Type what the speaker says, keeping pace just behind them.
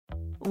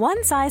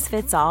One size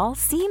fits all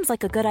seems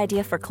like a good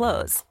idea for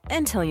clothes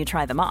until you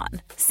try them on.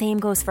 Same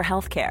goes for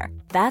healthcare.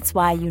 That's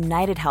why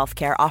United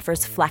Healthcare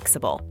offers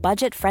flexible,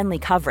 budget-friendly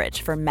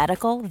coverage for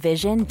medical,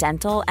 vision,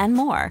 dental, and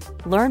more.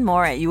 Learn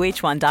more at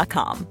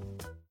uh1.com.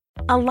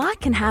 A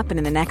lot can happen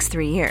in the next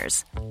 3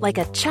 years. Like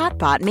a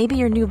chatbot may be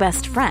your new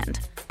best friend.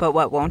 But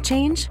what won't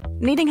change?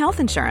 Needing health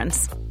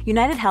insurance.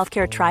 United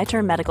Healthcare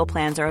Tri-Term Medical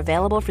Plans are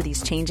available for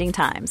these changing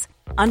times.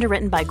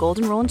 Underwritten by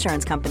Golden Rule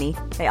Insurance Company,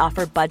 they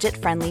offer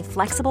budget-friendly,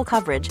 flexible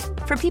coverage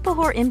for people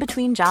who are in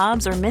between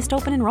jobs or missed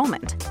open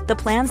enrollment. The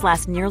plans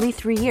last nearly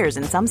 3 years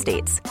in some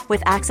states,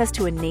 with access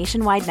to a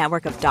nationwide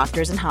network of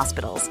doctors and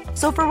hospitals.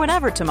 So for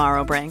whatever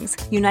tomorrow brings,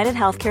 United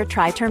Healthcare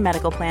Tri-Term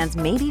Medical Plans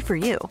may be for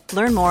you.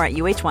 Learn more at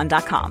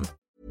uh1.com.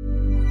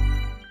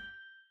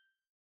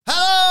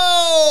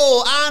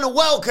 Hello and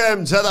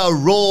welcome to the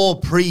Raw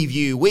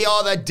Preview. We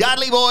are the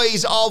Dudley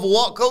Boys of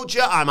What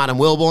Culture. I'm Adam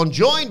Wilborn,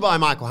 joined by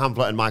Michael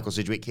Hamflett and Michael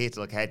Sidgwick, here to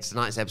look ahead to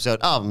tonight's episode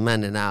of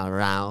McDonagh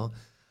Row.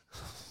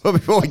 But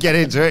before we get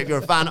into it, if you're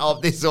a fan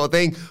of this sort of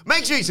thing,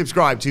 make sure you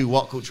subscribe to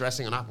What Culture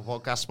Wrestling on Apple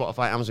Podcasts,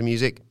 Spotify, Amazon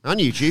Music, and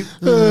YouTube,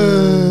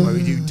 where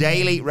we do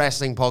daily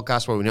wrestling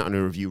podcasts where we not only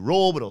review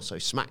Raw, but also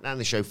SmackDown,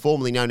 the show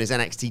formerly known as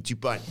NXT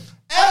 2.0.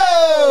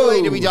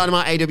 AW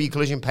Dynamite, AW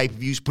Collision,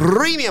 pay-per-views,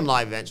 premium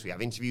live events. We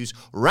have interviews,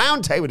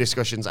 round-table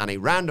discussions, and a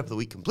roundup of the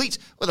week complete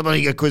with a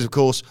bloody good quiz, of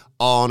course,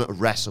 on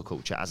Wrestle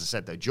Culture. As I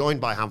said, though, joined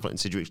by Hamflett and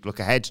Sidgwick to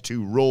look ahead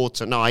to Raw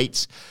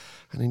tonight.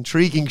 An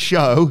intriguing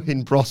show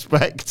in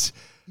prospect.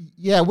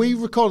 Yeah, we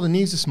recorded the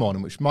news this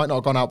morning, which might not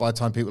have gone out by the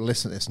time people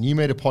listen to this, and you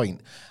made a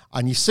point,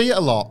 and you see it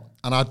a lot,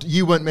 and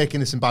you weren't making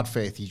this in bad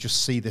faith, you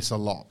just see this a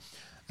lot,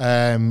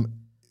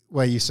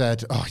 where you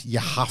said, you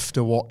have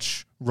to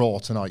watch Raw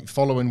tonight.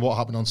 Following what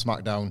happened on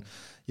SmackDown,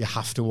 you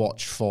have to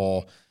watch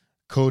for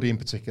CODY in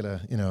particular,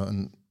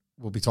 and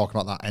we'll be talking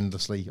about that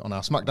endlessly on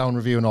our SmackDown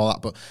review and all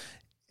that, but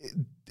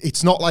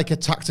it's not like a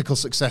tactical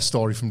success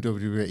story from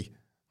WWE.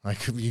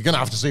 Like, you're going to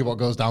have to see what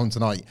goes down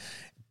tonight.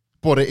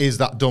 But it is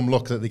that dumb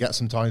look that they get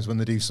sometimes when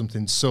they do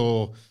something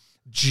so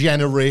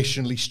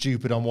generationally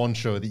stupid on one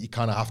show that you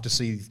kind of have to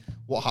see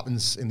what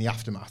happens in the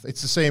aftermath.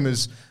 It's the same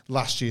as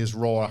last year's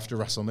Raw after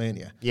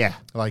WrestleMania. Yeah.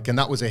 And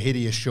that was a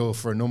hideous show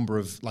for a number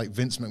of,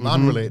 Vince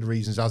McMahon-related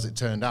reasons, as it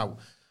turned out.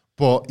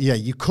 But, yeah,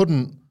 you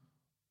couldn't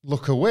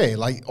look away.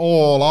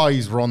 All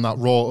eyes were on that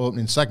Raw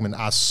opening segment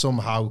as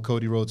somehow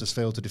Cody Rhodes has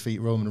failed to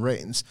defeat Roman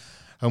Reigns.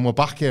 And we're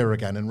back here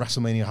again, and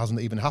WrestleMania hasn't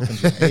even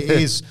happened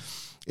yet.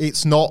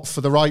 It's not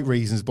for the right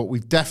reasons, but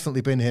we've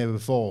definitely been here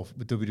before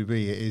with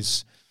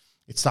WWE.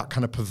 It's that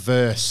kind of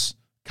perverse,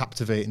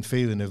 captivating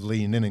feeling of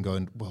leaning in and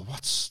going, well,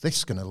 what's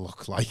this going to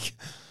look like?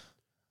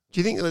 Do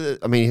you think,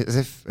 as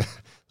if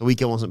the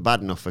weekend wasn't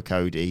bad enough for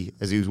Cody,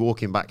 as he was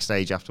walking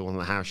backstage after one of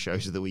the house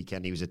shows of the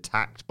weekend, he was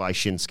attacked by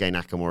Shinsuke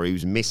Nakamura. He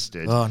was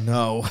misted. Oh,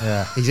 no.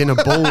 Yeah. He's in a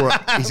bull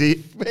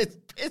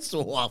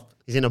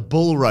He's in a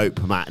bull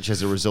rope match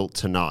as a result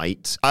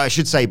tonight. I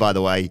should say, by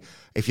the way,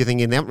 if you're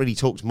thinking they haven't really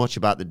talked much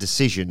about the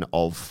decision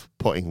of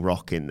putting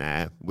Rock in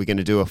there, we're going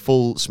to do a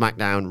full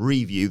SmackDown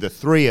review, the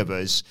three of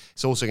us.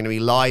 It's also going to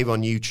be live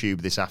on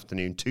YouTube this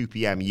afternoon, 2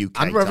 p.m.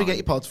 UK And wherever time. you get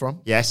your pods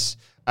from. Yes.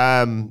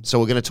 So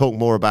we're going to talk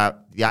more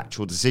about the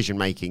actual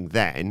decision-making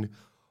then.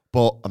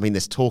 But,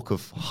 there's talk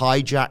of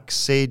hijack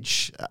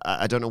Sidge.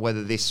 I don't know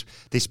whether this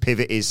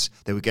pivot is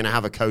they were going to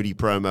have a Cody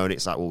promo, and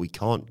it's like, well, we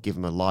can't give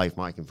him a live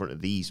mic in front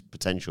of these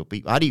potential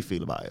people. How do you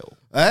feel about it all?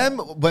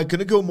 We're going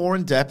to go more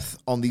in depth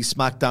on the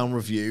SmackDown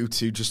review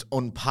to just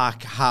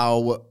unpack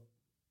how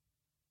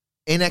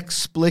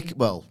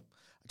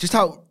just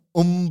how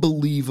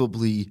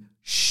unbelievably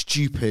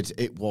stupid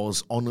it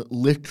was on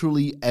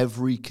literally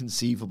every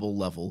conceivable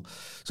level.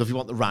 So if you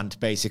want the rant,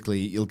 basically,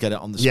 you'll get it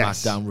on the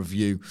SmackDown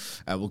review.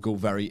 We'll go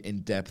very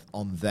in-depth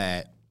on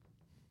there.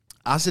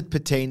 As it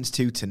pertains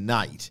to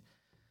tonight,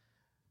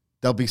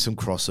 there'll be some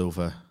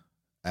crossover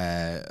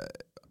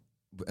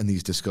in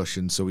these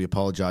discussions, so we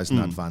apologize in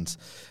advance.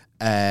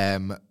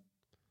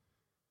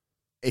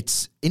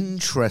 It's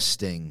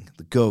interesting.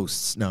 The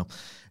ghosts. No,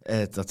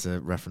 that's a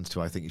reference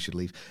to I Think You Should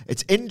Leave.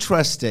 It's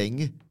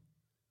interesting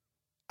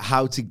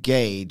how to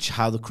gauge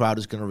how the crowd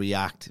is going to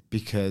react,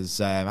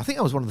 because I think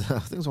I was one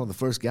of the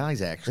first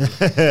guys, actually.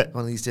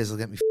 One of these days I'll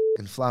get me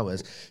fucking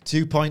flowers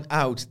to point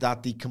out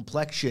that the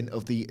complexion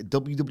of the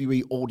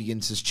WWE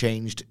audience has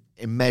changed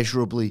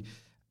immeasurably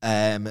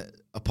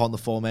upon the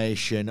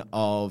formation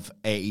of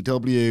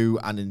AEW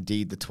and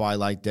indeed the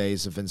twilight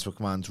days of Vince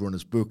McMahon's run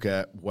as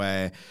Booker,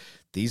 where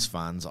these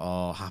fans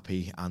are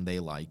happy and they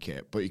like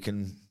it, but you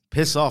can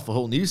piss off a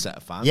whole new set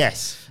of fans.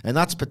 Yes. And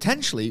that's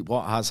potentially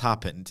what has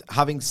happened.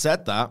 Having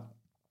said that,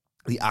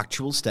 the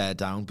actual stare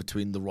down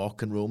between The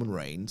Rock and Roman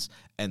Reigns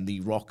and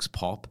The Rock's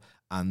pop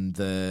and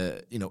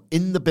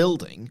in the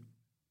building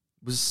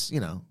was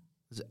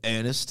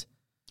earnest.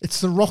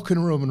 It's The Rock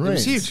and Roman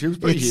Reigns. It was huge. It was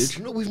pretty huge.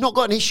 We've not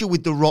got an issue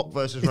with The Rock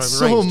versus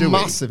It's Roman Reigns, so do we?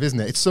 massive, isn't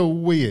it? It's so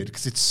weird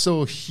because it's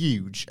so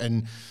huge,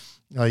 and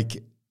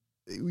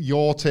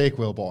your take,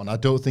 Wilborn, I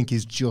don't think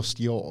is just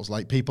yours.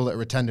 People that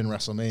are attending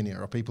WrestleMania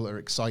or people that are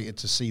excited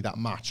to see that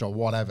match or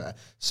whatever,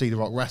 see The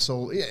Rock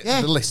wrestle.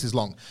 Yeah. The list is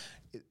long.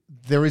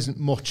 there isn't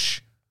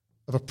much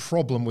of a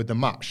problem with the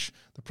match.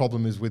 The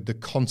problem is with the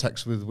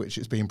context with which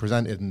it's being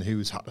presented and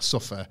who's had to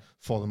suffer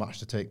for the match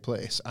to take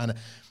place. And I'm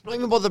not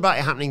even bothered about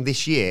it happening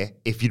this year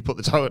if you'd put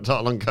the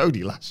title on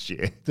Cody last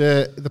year.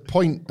 The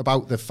point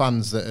about the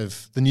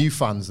new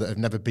fans that have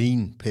never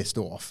been pissed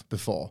off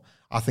before,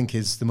 I think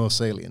is the most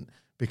salient.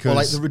 Because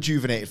like the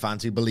rejuvenated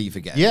fans who believe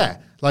again. Yeah,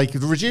 like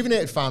the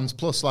rejuvenated fans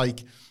plus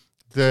like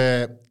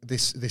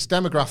this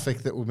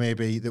demographic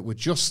that were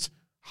just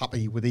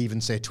happy with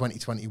even say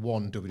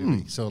 2021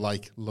 WWE, so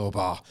like low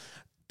bar,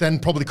 then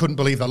probably couldn't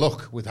believe their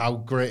luck with how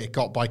great it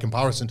got by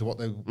comparison to what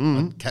they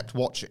had kept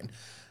watching.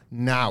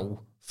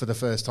 Now, for the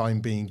first time,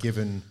 being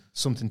given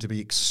something to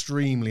be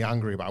extremely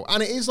angry about.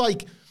 And it is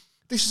like,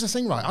 this is the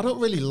thing, right? I don't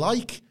really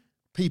like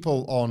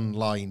people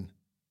online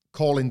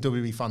calling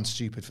WWE fans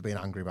stupid for being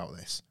angry about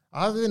this.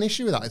 I have an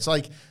issue with that. It's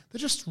like, they're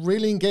just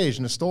really engaged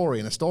in a story,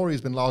 and a story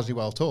has been largely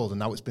well told, and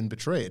now it's been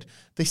betrayed.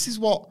 This is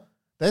what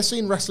they're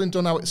seeing wrestling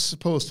done how it's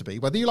supposed to be.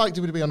 Whether you like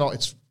WWE or not,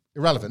 it's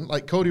irrelevant.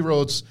 Like, Cody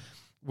Rhodes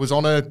was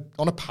on a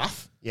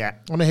path,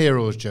 on a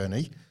hero's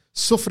journey,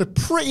 suffered a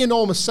pretty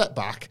enormous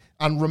setback,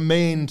 and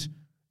remained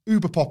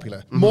uber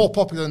popular, more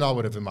popular than I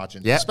would have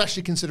imagined,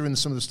 especially considering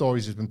some of the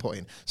stories he's been put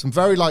in. Some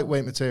very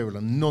lightweight material,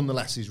 and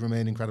nonetheless he's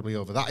remained incredibly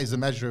over. That is the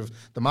measure of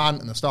the man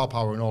and the star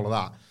power and all of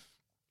that.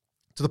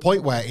 To the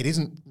point where it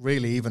isn't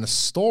really even a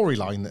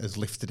storyline that has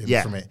lifted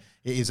him from it.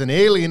 It is an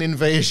alien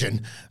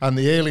invasion, and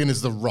the alien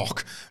is The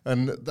Rock,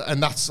 and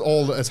that's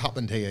all that has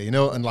happened here, you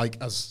know. And like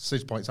as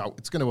Sid points out,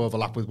 it's going to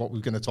overlap with what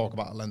we're going to talk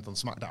about at length on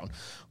SmackDown.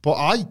 But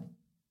I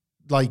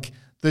like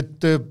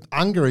the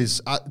anger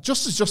is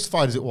just as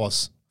justified as it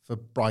was for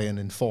Bryan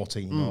in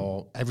 14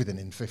 or everything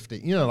in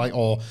 15, you know, like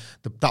or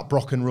that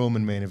Brock and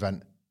Roman main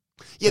event.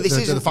 Yeah,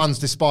 the fans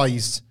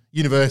despised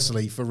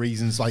universally for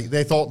reasons like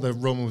they thought that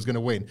Roman was going to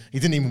win. He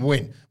didn't even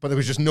win, but there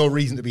was just no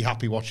reason to be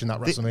happy watching that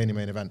WrestleMania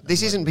main event.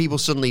 This isn't people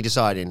suddenly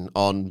deciding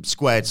on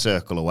Squared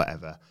Circle or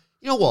whatever.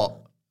 You know what?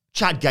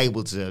 Chad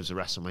Gable deserves a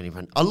WrestleMania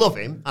event. I love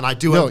him, and I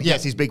do hope he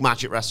gets his big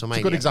match at WrestleMania. It's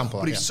a good example.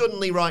 But if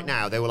suddenly right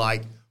now they were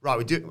like, right,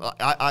 we do.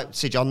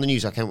 Sid, on the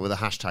news, I came up with a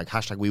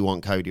hashtag we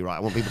want Cody. Right,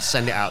 I want people to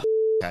send it out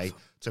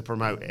to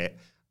promote it,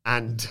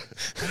 and.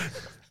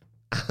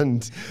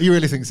 And he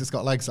really thinks it's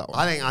got legs, that one.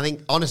 I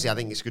think honestly, I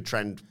think it's a good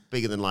trend,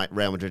 bigger than like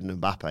Real Madrid and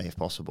Mbappe, if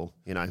possible.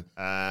 You know,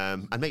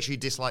 and make sure you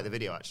dislike the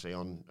video actually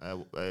on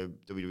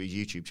WWE's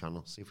YouTube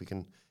channel. See if we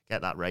can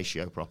get that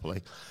ratio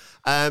properly.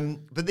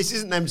 But this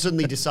isn't them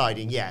suddenly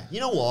deciding, you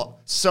know what,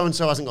 so and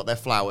so hasn't got their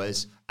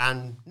flowers,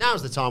 and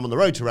now's the time on the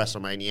road to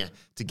WrestleMania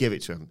to give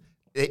it to them.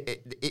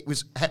 It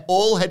was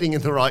all heading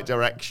in the right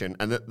direction,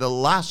 and at the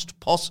last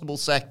possible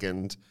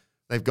second,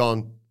 they've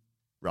gone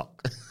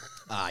Rock.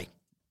 Aye.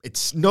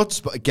 It's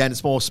nuts, but again,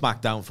 it's more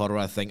SmackDown fodder,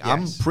 I think. Yes.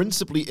 I'm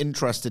principally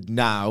interested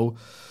now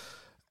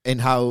in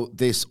how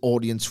this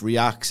audience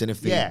reacts, and if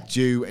they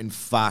do, in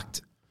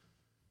fact,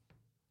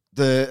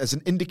 as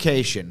an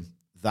indication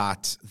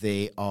that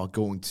they are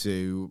going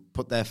to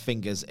put their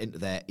fingers into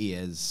their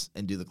ears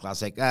and do the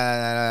classic,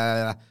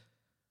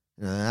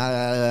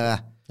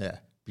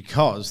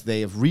 because they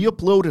have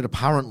re-uploaded,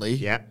 apparently,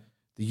 the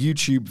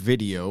YouTube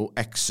video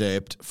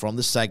excerpt from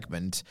the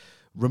segment,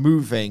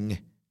 removing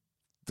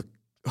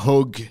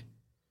hug,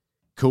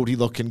 Cody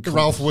looking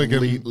Ralph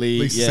Wiggum,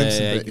 Lisa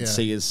Simpson bit, you can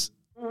see his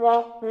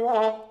that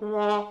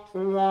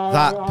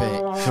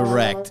bit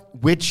correct,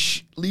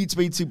 which leads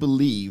me to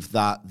believe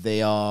that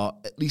they are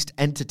at least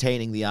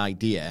entertaining the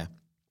idea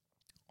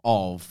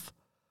of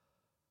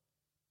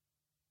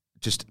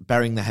just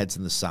burying their heads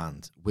in the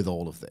sand with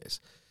all of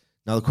this.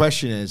 Now the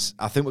question is,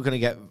 I think we're going to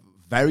get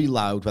very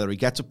loud whether he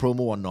gets a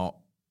promo or not,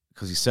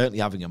 because he's certainly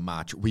having a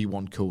match. We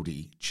want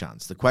Cody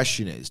chance. The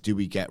question is, do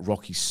we get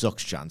Rocky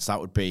Sucks chance?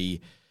 That would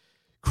be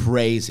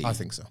crazy. I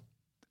think so.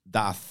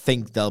 I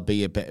think there'll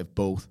be a bit of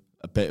both.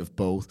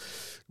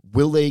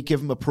 Will they give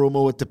him a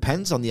promo? It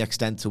depends on the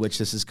extent to which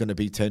this is going to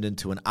be turned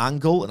into an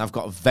angle. And I've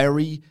got a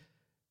very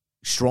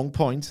strong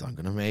point I'm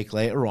going to make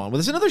later on.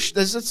 Well,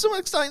 there's some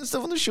exciting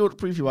stuff on the show to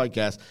preview, I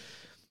guess.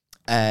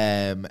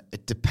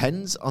 It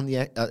depends on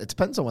whether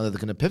they're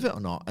going to pivot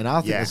or not, and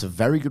I think there's a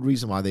very good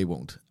reason why they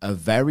won't. A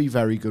very,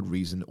 very good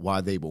reason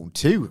why they won't.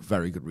 Two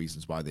very good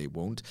reasons why they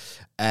won't.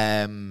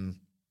 They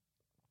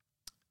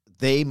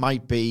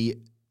might be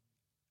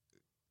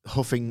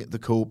huffing the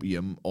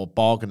copium or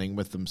bargaining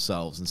with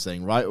themselves and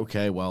saying, right,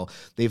 okay, well,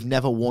 they've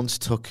never once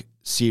took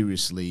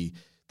seriously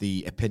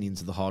the opinions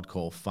of the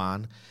hardcore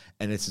fan,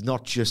 and it's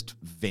not just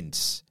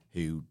Vince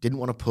who didn't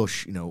want to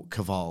push,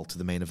 Caval to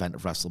the main event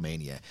of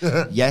WrestleMania.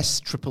 Yes,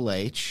 Triple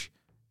H,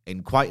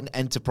 in quite an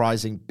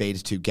enterprising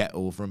bid to get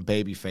over and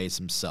babyface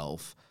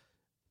himself,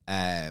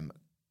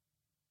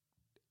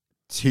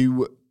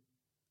 to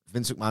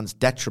Vince McMahon's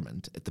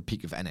detriment at the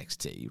peak of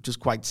NXT, which is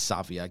quite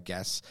savvy, I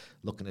guess,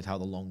 looking at how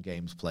the long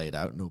games played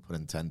out, no pun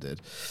intended.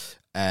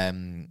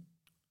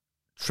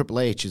 Triple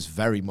H is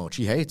very much,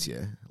 he hates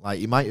you. Like,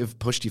 he might have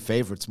pushed your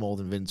favourites more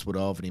than Vince would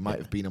have, and he might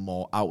have been a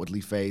more outwardly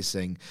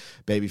facing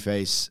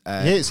babyface.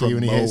 He hates you,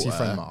 and he hates your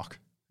friend Mark.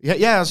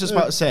 Yeah, I was just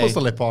about to say. Puts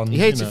the lip on. He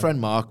hates your friend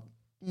Mark.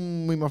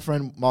 me and my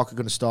friend Mark are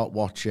going to start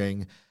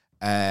watching.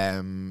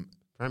 My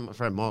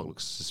friend Mark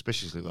looks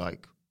suspiciously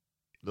like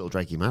little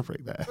Drakey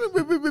Maverick there.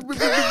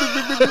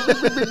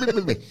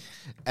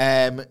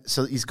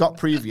 So he's got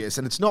previous,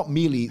 and it's not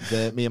merely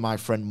the me and my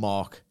friend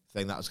Mark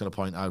thing that I was going to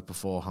point out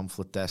before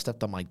Hamflet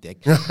stepped on my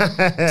dick.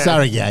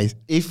 Sorry, guys.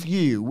 If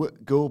you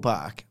go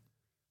back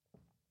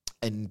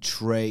and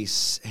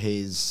trace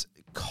his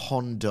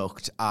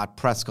conduct at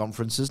press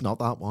conferences, not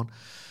that one,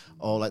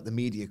 or like the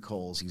media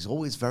calls, he's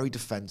always very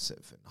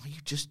defensive. And,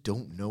 you just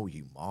don't know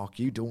you, Mark.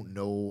 You don't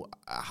know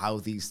how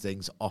these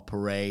things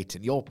operate,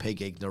 and you're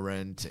pig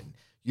ignorant, and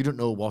you don't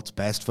know what's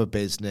best for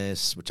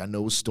business, which I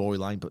know is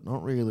storyline, but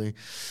not really,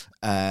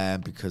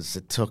 because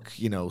it took,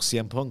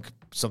 CM Punk,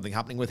 something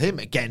happening with him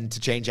again to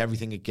change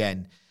everything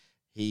again.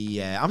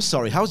 I'm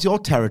sorry, how's your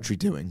territory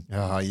doing?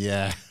 Oh,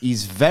 yeah.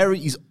 He's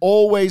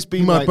always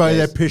been might like buy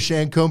this. that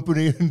Pishan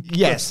company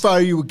and fire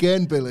you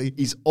again, Billy.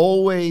 He's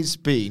always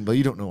been, well,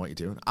 you don't know what you're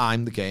doing.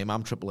 I'm the game.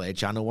 I'm Triple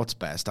H. I know what's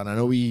best. And I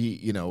know he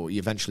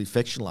eventually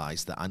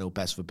fictionalized that I know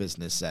best for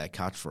business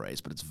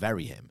catchphrase, but it's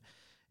very him.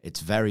 It's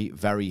very,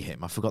 very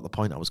him. I forgot the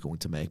point I was going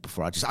to make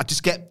before I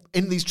just get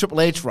in these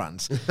Triple H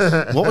rants.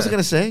 What was I going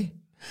to say?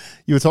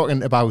 You were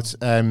talking about,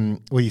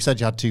 you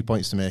said you had 2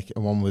 points to make,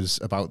 and one was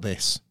about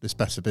this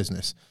best for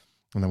business,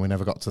 and then we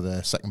never got to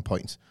the second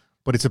point.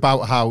 But it's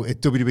about how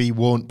WWE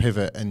won't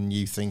pivot, and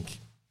you think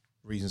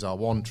reasons are,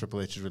 one,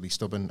 Triple H is really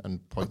stubborn,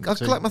 and point I'll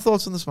two. collect my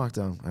thoughts on the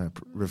SmackDown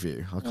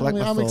review. I'll collect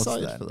my I'm thoughts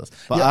excited then. for this.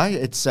 But Yeah.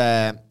 it's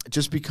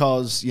just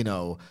because,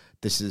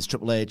 this is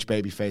Triple H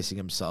baby facing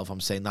himself,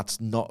 I'm saying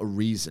that's not a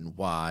reason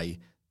why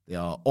they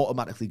are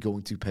automatically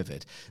going to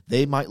pivot.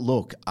 They might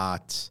look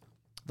at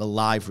the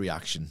live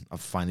reaction.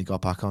 I've finally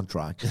got back on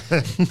track.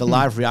 The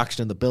live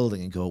reaction in the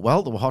building and go,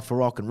 well, they were hot for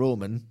Rock and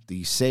Roman.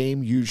 The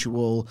same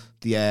usual,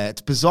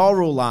 it's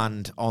Bizarro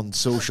land on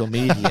social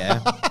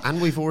media.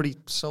 And we've already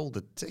sold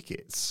the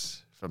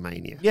tickets for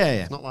Mania. Yeah.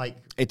 It's not like...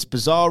 It's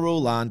Bizarro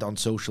land on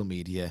social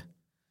media.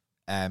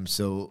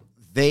 So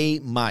they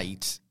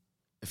might,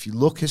 if you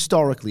look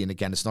historically, and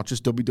again, it's not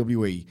just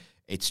WWE,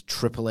 it's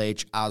Triple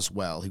H as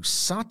well, who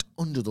sat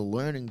under the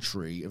learning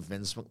tree of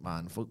Vince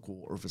McMahon for a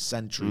quarter of a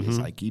century, as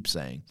I keep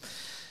saying.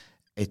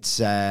 It's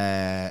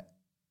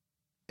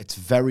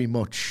very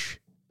much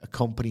a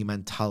company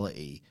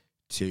mentality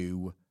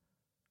to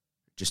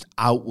just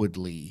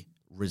outwardly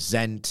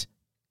resent,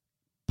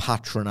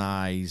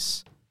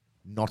 patronize,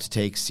 not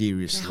take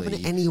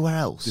seriously anywhere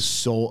else. the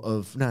sort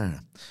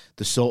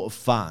of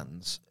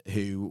fans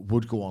who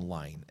would go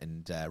online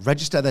and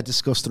register their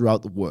disgust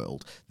throughout the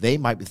world. They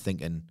might be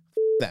thinking,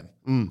 them.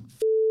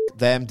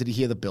 Them, did he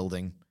hear the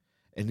building?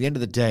 In the end of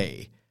the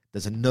day,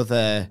 there's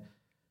another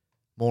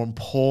more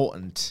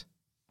important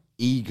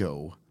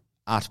ego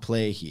at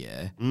play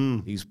here.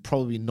 He's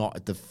probably not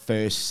at the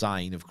first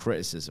sign of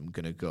criticism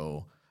going to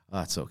go,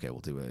 that's okay, we'll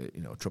do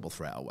a triple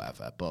threat or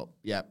whatever. But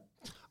yeah.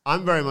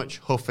 I'm very much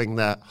huffing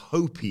the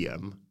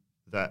hopium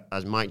that,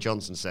 as Mike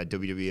Johnson said,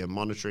 WWE are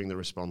monitoring the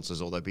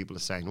responses, although people are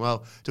saying,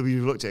 well,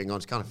 WWE looked at it and gone,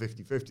 it's kind of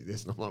 50-50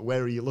 this. And I'm like,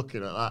 where are you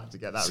looking at that to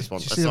get that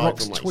response? Did you see The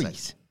Rock's from, like, tweet?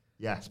 say,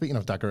 yeah. Speaking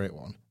of Dagger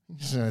 8-1,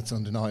 it's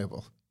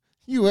undeniable.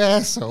 You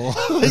asshole.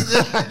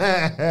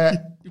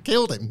 You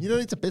killed him. You don't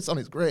need to piss on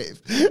his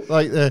grave.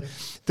 Like,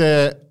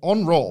 the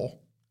on Raw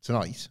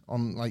tonight,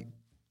 on, like,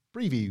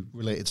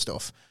 preview-related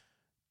stuff,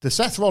 the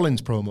Seth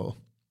Rollins promo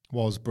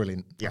was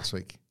brilliant last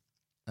week.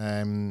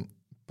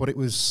 But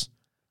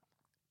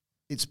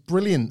its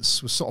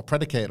brilliance was sort of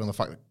predicated on the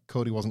fact that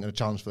Cody wasn't going to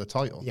challenge for the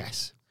title.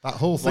 Yes. That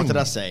whole thing. What did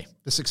I say?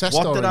 The success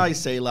What story. did I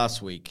say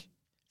last week?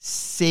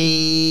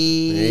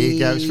 See. There you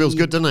go. It feels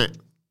good, doesn't it?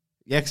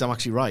 Yeah, because I'm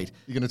actually right.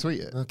 You're going to tweet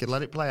it? Okay,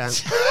 let it play out.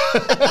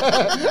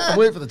 I'm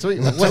waiting for the tweet.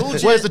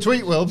 Where's the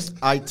tweet, Wilbs?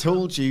 I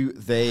told you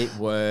they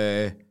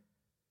were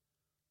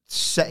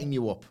setting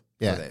you up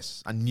Yeah. for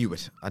this. I knew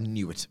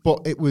it.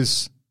 But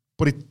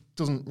it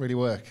doesn't really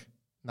work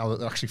now that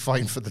they're actually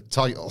fighting for the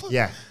title.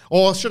 Yeah.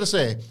 Or should I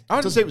say, I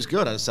didn't say it was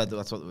good. I just said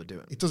that's what they were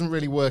doing. it doesn't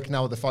really work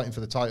now that they're fighting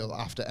for the title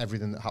after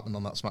everything that happened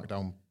on that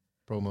SmackDown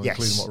promo, Yes.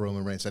 including what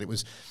Roman Reigns said.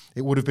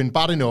 It would have been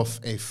bad enough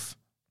if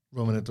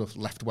Roman had just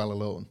left well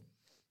alone,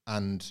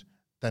 and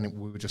then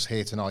we were just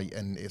here tonight,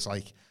 and it's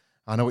like,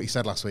 I know what you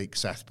said last week,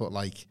 Seth, but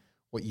like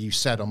what you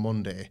said on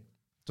Monday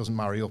doesn't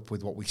marry up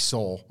with what we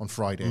saw on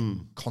Friday.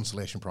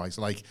 Consolation prize.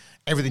 Like,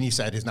 everything you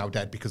said is now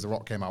dead because The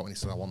Rock came out and he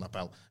said, I want that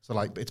belt. So,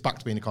 like, it's back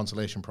to being a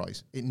consolation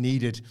prize. It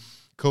needed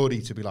Cody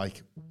to be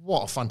like,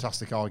 what a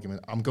fantastic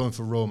argument. I'm going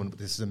for Roman, but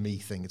this is a me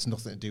thing. It's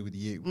nothing to do with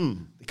you.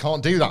 They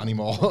can't do that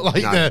anymore.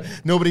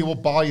 Nobody will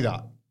buy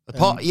that. That's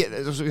what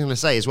I was going to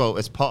say as well.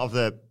 It's part of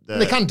the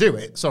They can do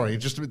it. Sorry,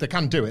 they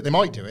can do it. They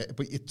might do it,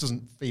 but it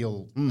doesn't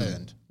feel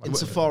earned.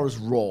 Insofar as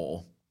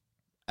Raw,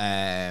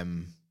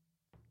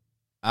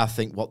 I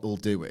think what they'll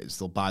do is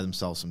they'll buy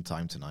themselves some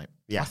time tonight.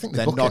 Yeah, I think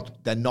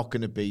They're not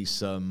going to be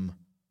some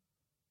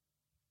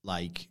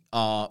like,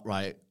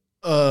 right,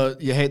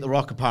 you hate The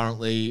Rock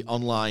apparently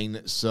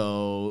online,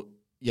 so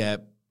yeah,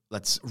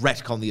 let's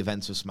retcon the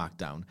events of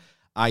SmackDown.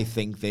 I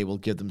think they will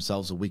give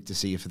themselves a week to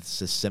see if it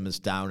simmers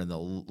down, and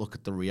they'll look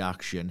at the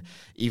reaction.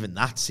 Even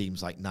that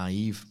seems like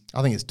naive.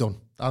 I think it's done.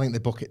 I think they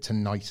book it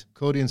tonight.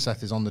 Cody and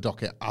Seth is on the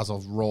docket as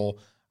of Raw.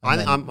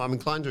 I'm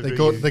inclined to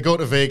agree. They go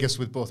to Vegas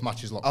with both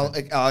matches locked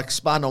in. I'll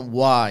expand on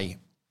why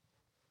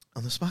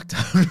on the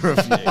SmackDown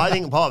review. I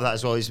think part of that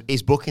as well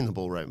is booking the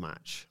bull rope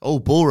match. Oh,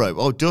 bull rope.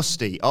 Oh,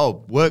 Dusty.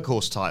 Oh,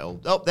 workhorse title.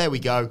 Oh, there we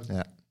go.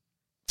 Yeah.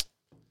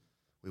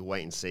 We'll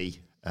wait and see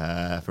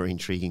for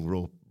intriguing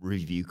Raw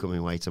review coming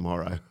away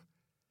tomorrow.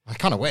 I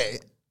kind of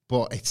wait,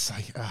 but it's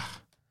like...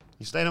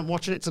 You staying up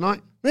watching it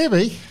tonight?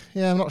 Maybe.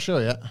 Yeah, I'm not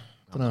sure yet.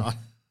 Don't know.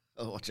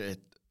 I'll watch it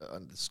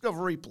on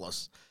Discovery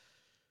Plus.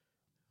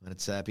 And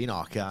it's been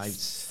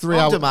archived. 3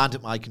 on hours. demand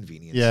at my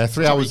convenience. Yeah,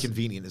 3 hours. It's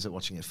convenient, is it,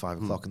 watching it at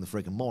 5 o'clock in the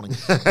friggin' morning?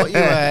 But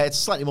it's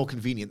slightly more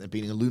convenient than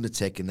being a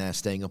lunatic and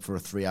staying up for a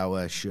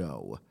 3-hour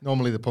show.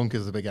 Normally the Punk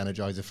is the big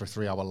energizer for a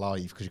 3-hour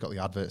live because you've got the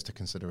adverts to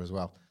consider as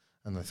well.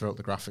 And they throw up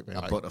the graphic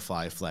behind.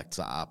 Butterfly effects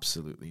are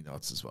absolutely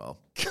nuts as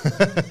well.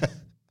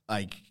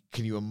 Like,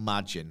 can you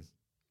imagine?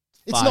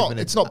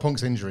 It's not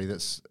Punk's injury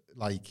that's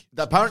like...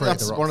 Apparently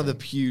that's one of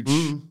the huge...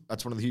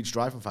 That's one of the huge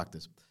driving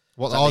factors.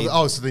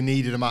 So they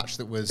needed a match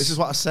that was... This is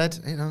what I said,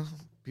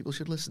 people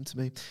should listen to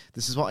me.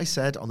 This is what I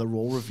said on the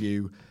Raw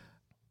review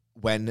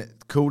when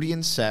Cody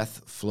and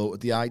Seth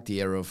floated the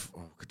idea of,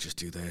 we could just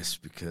do this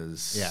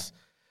because... Yeah.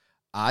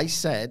 I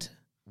said,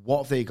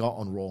 what have they got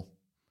on Raw?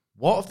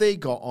 What have they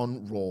got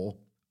on Raw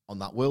on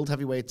that World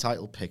Heavyweight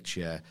title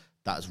picture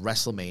that is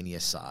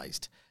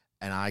WrestleMania-sized?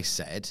 And I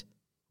said,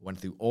 went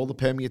through all the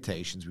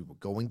permutations. We were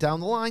going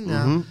down the line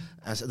now.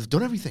 I said, they've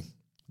done everything.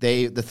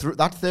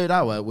 That third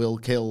hour will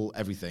kill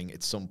everything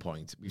at some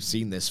point. We've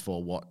seen this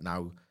for what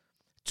now?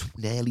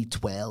 Nearly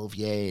 12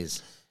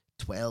 years.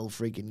 12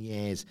 freaking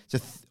years. So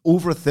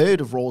over a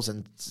third of Raw's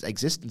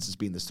existence has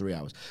been this 3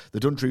 hours.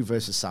 They've done Drew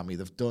versus Sammy.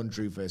 They've done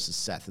Drew versus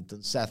Seth. They've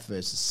done Seth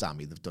versus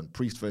Sammy. They've done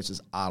Priest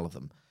versus all of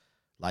them.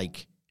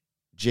 Like,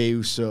 Jey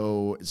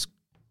Uso is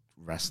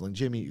wrestling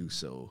Jimmy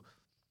Uso.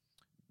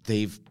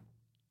 They've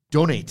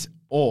done it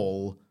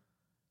all,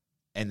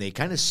 and they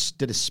kind of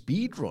did a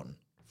speed run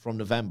from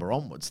November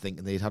onwards,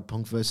 thinking they'd had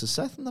Punk versus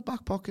Seth in the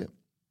back pocket.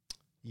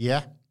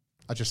 Yeah.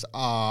 I just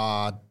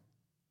have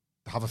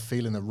a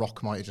feeling The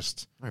Rock might have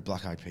just... Right,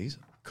 Black Eyed Peas.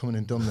 Come in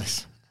and done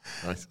this.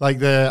 Right.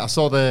 Like I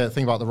saw the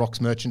thing about The Rock's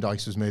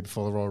merchandise was made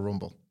before the Royal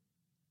Rumble.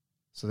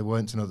 So they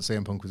weren't to know that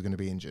CM Punk was going to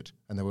be injured,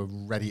 and they were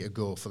ready to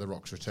go for The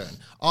Rock's return.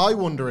 I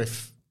wonder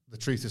if the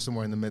truth is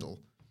somewhere in the middle,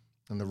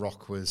 and The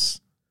Rock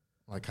was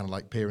like kind of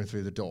like peering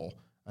through the door,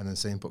 and then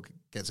CM Punk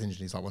gets injured,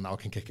 and he's like, well, now I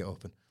can kick it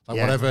open. Like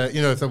whatever,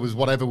 if there was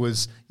whatever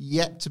was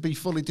yet to be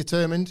fully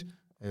determined,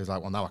 it was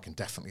like, well, now I can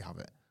definitely have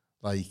it.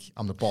 Like,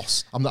 I'm the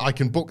boss. I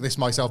can book this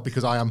myself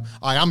because I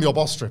am your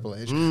boss, Triple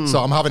H. So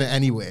I'm having it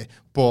anyway.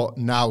 But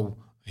now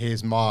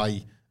here's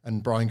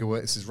and Brian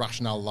Gewirtz's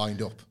rationale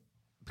lined up.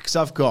 Because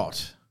I've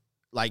got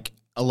like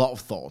a lot of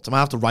thoughts. I'm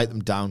gonna have to write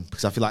them down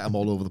because I feel like I'm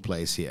all over the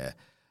place here.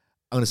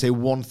 I'm gonna say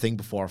one thing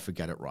before I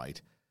forget it.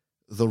 Right,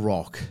 The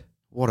Rock,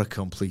 what a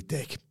complete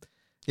dick.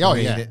 Yeah,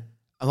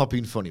 I'm not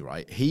being funny,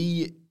 right?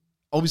 He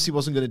obviously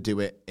wasn't going to do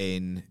it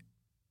in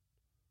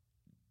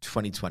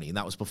 2020, and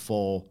that was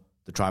before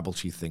the Tribal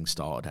Chief thing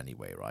started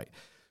anyway, right?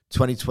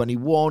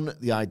 2021,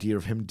 the idea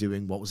of him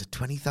doing,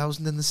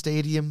 20,000 in the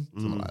stadium?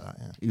 Something like that,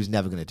 yeah. He was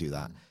never going to do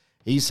that.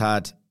 He's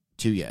had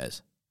 2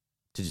 years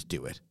to just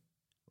do it,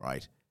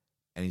 right?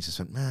 And he's just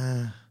went,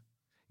 nah.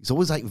 He's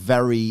always like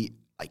very,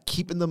 like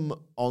keeping them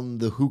on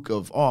the hook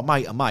of, I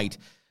might.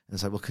 And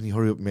it's like, well, can you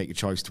hurry up and make your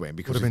choice to him?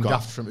 Because would have been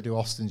daft for him to do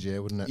Austin's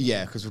year, wouldn't it?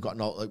 Yeah, because we've got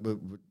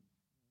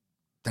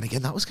then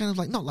again, that was kind of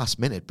like not last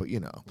minute, but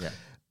Yeah.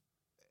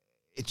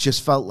 It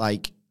just felt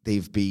like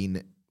they've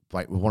been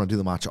right. We want to do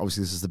the match.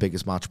 Obviously, this is the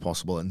biggest match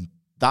possible, and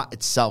that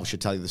itself should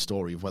tell you the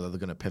story of whether they're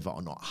going to pivot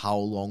or not. How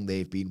long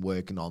they've been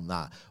working on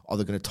that, or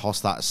they're going to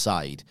toss that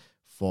aside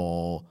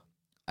for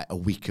a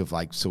week of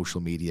like social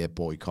media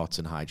boycotts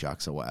and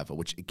hijacks or whatever,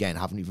 which again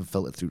haven't even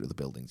filtered through to the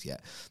buildings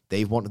yet.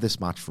 They've wanted this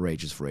match for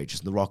ages.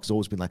 And The Rock's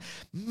always been like,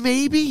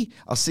 maybe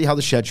I'll see how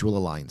the schedule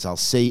aligns. I'll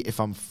see if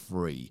I'm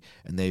free.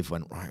 And they've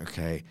went, right,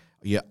 okay,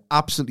 you're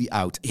absolutely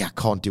out. Yeah,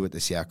 I can't do it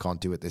this year.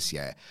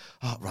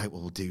 Oh, right,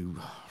 well, we'll do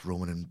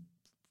Roman and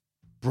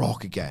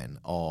Brock again,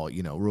 or,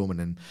 Roman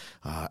and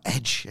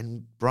Edge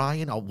and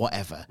Bryan or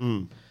whatever.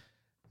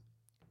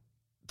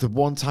 The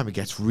one time it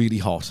gets really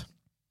hot,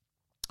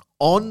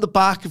 on the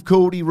back of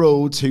Cody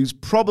Rhodes, who's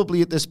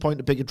probably at this point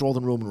a bigger draw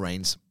than Roman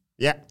Reigns.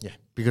 Yeah.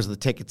 Because of the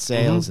ticket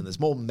sales and there's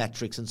more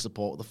metrics and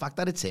support. The fact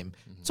that it's him.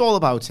 It's all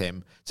about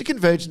him. It's a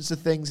convergence of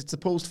things. It's a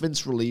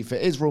post-Vince relief.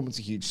 It is Roman's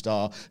a huge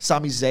star.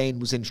 Sami Zayn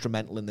was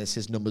instrumental in this.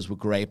 His numbers were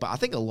great. But I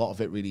think a lot of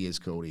it really is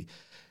Cody.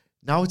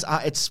 Now it's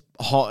at its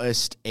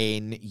hottest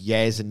in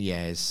years and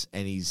years.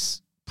 And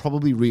he's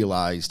probably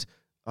realized,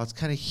 it's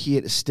kind of here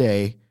to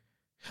stay.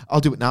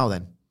 I'll do it now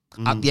then.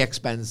 At the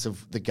expense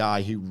of the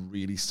guy who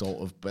really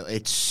but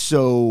it's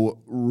so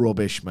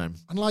rubbish, man.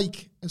 And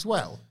like, as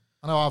well,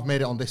 I know I've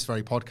made it on this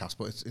very podcast,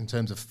 but it's in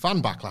terms of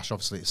fan backlash,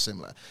 obviously it's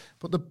similar.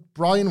 But the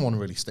Bryan one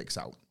really sticks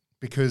out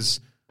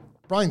because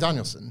Bryan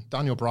Danielson,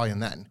 Daniel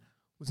Bryan then,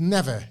 was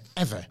never,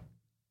 ever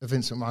a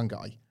Vince McMahon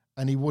guy.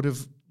 And he would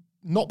have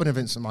not been a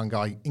Vince McMahon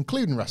guy,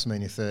 including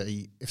WrestleMania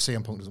 30, if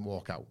CM Punk doesn't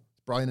walk out.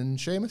 Brian and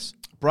Sheamus?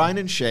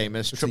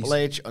 Triple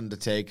H,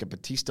 Undertaker,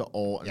 Batista,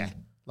 Orton,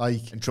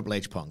 and Triple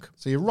H Punk.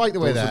 So you're right the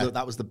way there.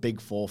 That was the big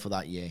four for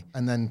that year.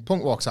 And then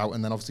Punk walks out,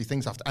 and then obviously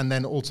things have to... And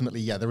then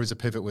ultimately, there is a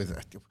pivot with...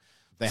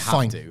 They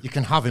have to. You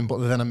can have him, but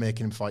then I'm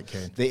making him fight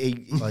Kane. You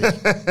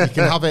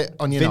can have it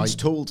on your Vince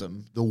told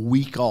him the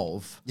week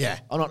of... Yeah.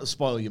 I'm not to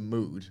spoil your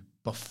mood...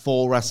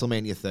 before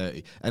WrestleMania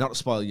 30. And not to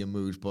spoil your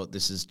mood, but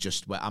this is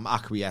just where I'm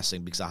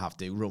acquiescing because I have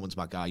to. Roman's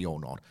my guy, you're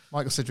not.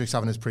 Michael Sidgwick's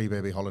having his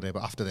pre-baby holiday,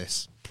 but after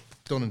this,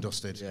 done and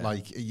dusted. Yeah.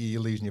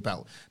 You're losing your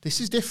belt.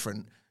 This is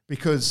different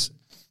because,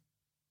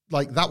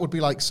 that would be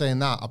like saying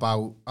that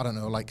about,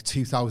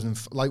 2000...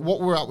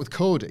 what we're at with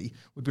Cody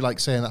would be like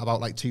saying that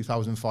about,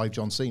 2005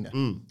 John Cena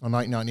or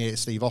 1998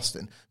 Steve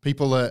Austin.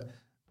 People that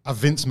have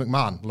Vince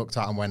McMahon looked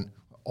at and went...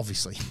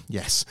 Obviously,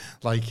 yes.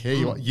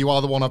 Here you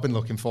are the one I've been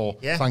looking for.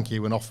 Yeah. Thank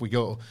you, and off we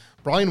go.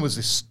 Brian was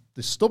this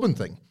stubborn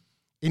thing.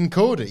 In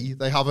Cody,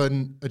 they have a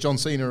John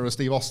Cena or a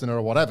Steve Austin or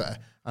whatever,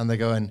 and they're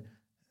going,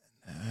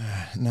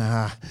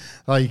 nah.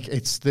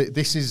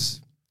 This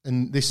is a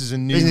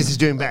new... Business is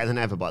doing better than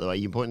ever, by the way.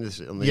 You're pointing this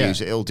on the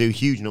news. It'll do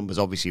huge numbers,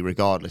 obviously,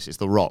 regardless. It's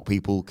The Rock.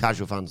 People,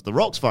 casual fans, The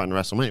Rock's fighting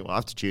WrestleMania. Well, I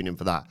have to tune in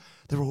for that.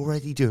 They're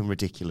already doing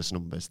ridiculous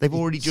numbers. They've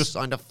already just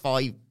signed a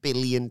 $5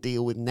 billion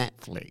deal with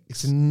Netflix.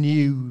 It's a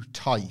new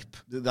type.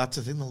 That's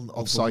the thing.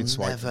 They'll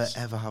never,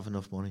 ever have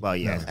enough money. Well,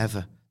 yeah. No.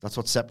 Ever. That's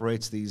what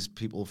separates these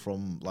people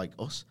from,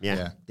 us.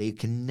 Yeah. They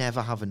can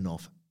never have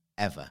enough,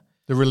 ever.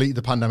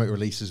 The pandemic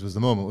releases was the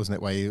moment, wasn't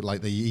it, where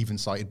they even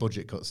cited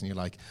budget cuts, and you're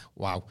like,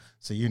 wow,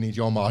 so you need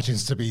your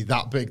margins to be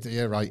that big, do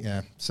you? Right,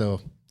 yeah. So,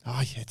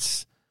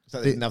 it's... So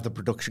they didn't have the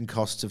production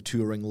costs of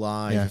touring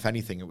live. Yeah. If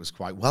anything, it was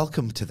quite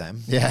welcome to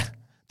them. Yeah.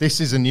 This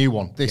is a new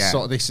one.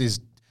 This is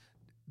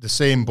the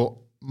same, but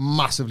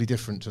massively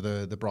different to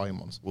the Bryan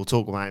ones. We'll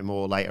talk about it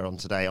more later on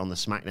today on the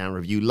SmackDown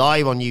review,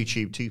 live on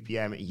YouTube, 2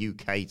 p.m. at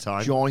UK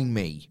time. Join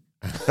me.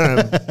 Who do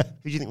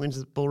you think wins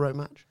the Bull Rope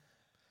match?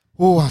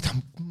 Oh,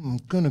 I'm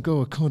going to go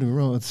with Cody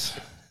Rhodes.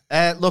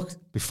 Look.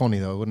 Be funny,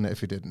 though, wouldn't it,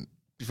 if he didn't?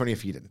 Be funny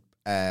if you didn't.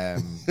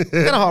 Kind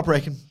of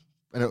heartbreaking.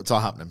 I know it's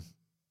all happening.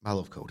 I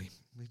love Cody.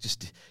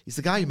 He's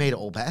the guy who made it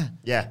all better.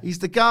 Yeah. He's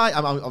the guy.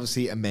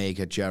 Obviously,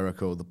 Omega,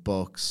 Jericho, the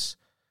Bucks,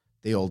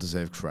 they all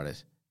deserve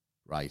credit,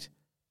 right?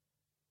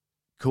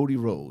 Cody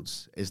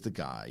Rhodes is the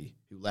guy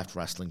who left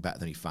wrestling better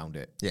than he found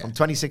it. Yeah. From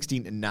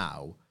 2016 to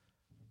now,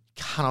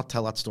 cannot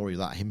tell that story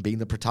without him being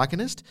the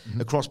protagonist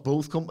across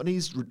both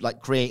companies,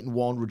 creating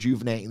one,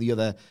 rejuvenating the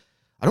other.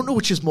 I don't know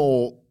which is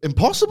more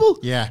impossible.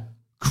 Yeah.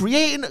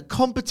 Creating a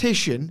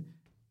competition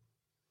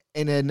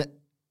in an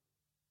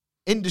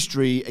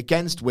industry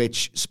against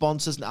which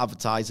sponsors and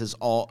advertisers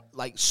are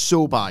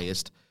so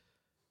biased,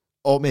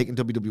 or making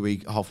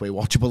WWE halfway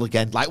watchable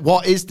again.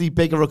 What is the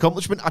bigger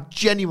accomplishment?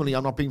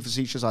 I'm not being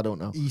facetious, I don't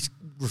know. He's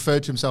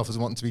referred to himself as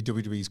wanting to be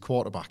WWE's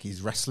quarterback.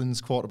 He's wrestling's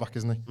quarterback,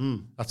 isn't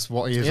he? That's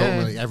what he is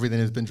ultimately. Everything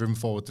has been driven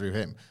forward through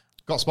him.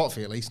 Got a spot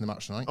for you at least in the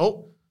match tonight.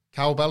 Oh.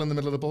 Cowbell in the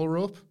middle of the bull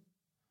rope.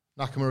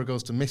 Nakamura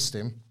goes to mist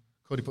him.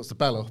 Cody puts the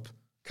bell up,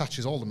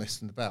 catches all the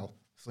mist in the bell,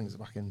 flings it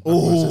back in.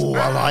 Oh,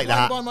 I like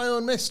that. By my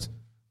own mist.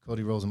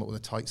 Cody rolls him up with a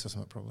tights or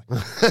something, probably.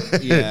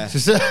 Yeah.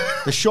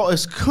 The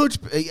shortest could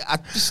be.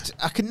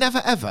 I could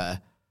never, ever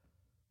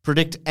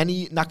predict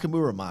any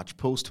Nakamura match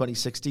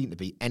post-2016 to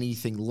be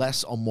anything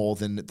less or more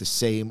than the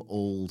same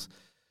old,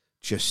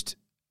 just,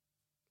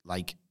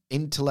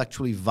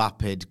 intellectually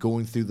vapid,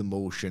 going through the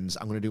motions.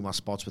 I'm going to do my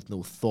spots with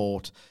no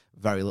thought,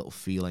 very little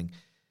feeling.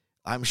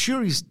 I'm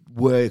sure he's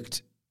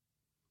worked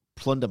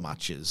plunder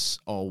matches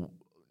or,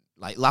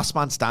 last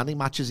man standing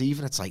matches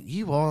even. It's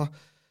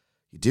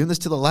you're doing this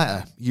to the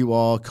letter. You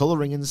are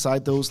colouring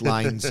inside those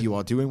lines. You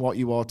are doing what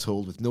you are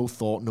told with no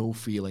thought, no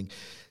feeling.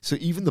 So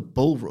even the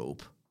bull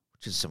rope,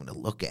 which is something to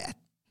look at,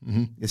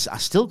 I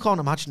still can't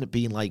imagine it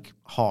being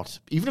hot.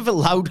 Even if a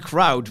loud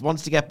crowd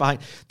wants to get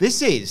behind.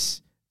 This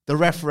is the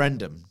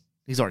referendum.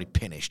 He's already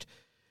finished.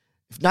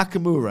 If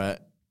Nakamura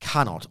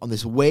cannot, on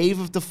this wave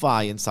of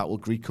defiance that will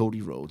greet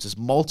Cody Rhodes, this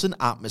molten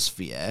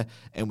atmosphere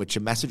in which a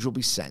message will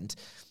be sent,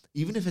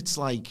 even if it's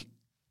a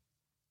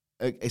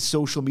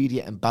social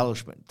media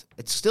embellishment,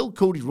 it's still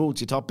Cody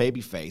Rhodes, your top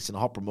babyface in a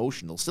hot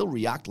promotion. They'll still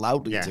react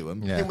loudly to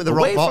him. Yeah. With the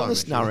away rock from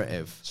this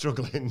narrative.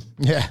 Struggling.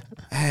 Yeah.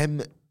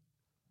 Good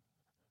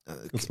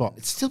spot.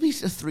 It'd still be a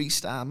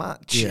 3-star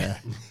match. Yeah.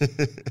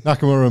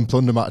 Nakamura and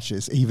plunder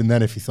matches, even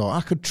then if you thought,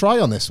 I could try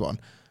on this one.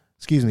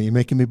 Excuse me, you're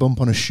making me bump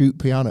on a shoot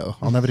piano.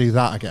 I'll never do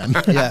that again.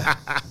 Yeah.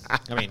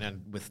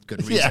 And with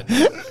good reason.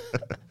 Yeah.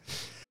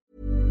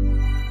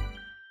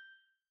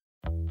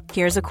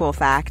 Here's a cool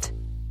fact.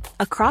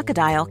 A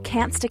crocodile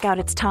can't stick out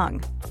its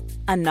tongue.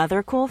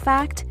 Another cool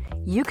fact,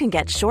 you can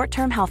get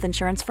short-term health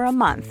insurance for a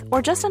month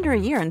or just under a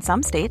year in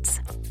some states.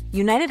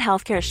 United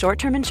Healthcare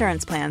short-term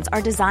insurance plans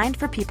are designed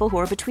for people who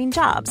are between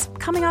jobs,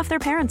 coming off their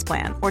parents'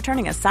 plan, or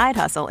turning a side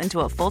hustle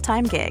into a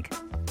full-time gig.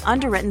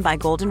 Underwritten by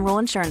Golden Rule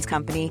Insurance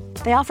Company,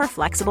 they offer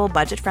flexible,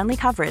 budget-friendly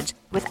coverage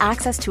with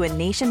access to a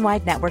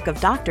nationwide network of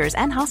doctors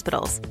and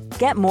hospitals.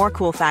 Get more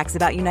cool facts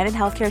about United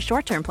Healthcare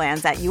short-term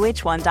plans at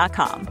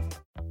uh1.com.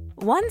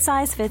 One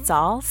size fits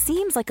all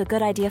seems like a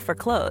good idea for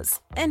clothes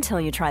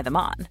until you try them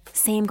on.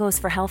 Same goes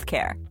for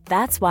healthcare.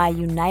 That's why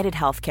United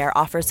Healthcare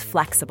offers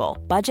flexible,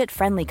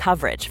 budget-friendly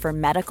coverage for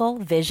medical,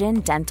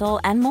 vision,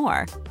 dental, and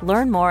more.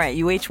 Learn more at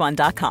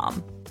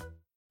uh1.com.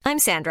 I'm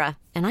Sandra,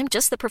 and I'm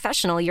just the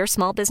professional your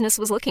small business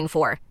was looking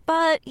for.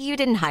 But you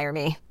didn't hire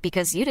me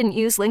because you didn't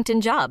use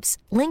LinkedIn Jobs.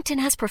 LinkedIn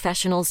has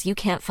professionals you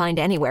can't find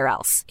anywhere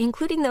else,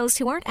 including those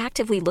who aren't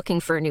actively looking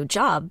for a new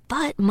job,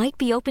 but might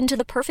be open to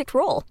the perfect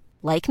role,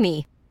 like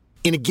me.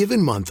 In a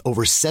given month,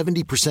 over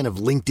 70% of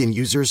LinkedIn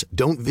users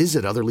don't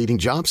visit other leading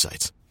job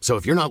sites. So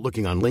if you're not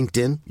looking on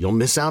LinkedIn, you'll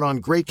miss out on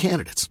great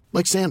candidates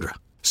like Sandra.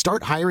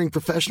 Start hiring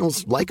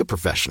professionals like a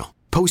professional.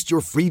 Post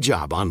your free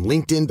job on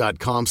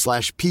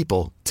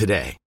linkedin.com/people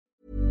today.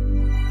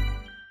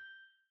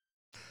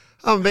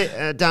 I'm a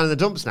bit down in the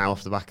dumps now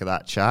off the back of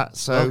that chat.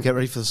 So get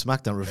ready for the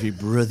SmackDown review,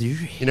 brother.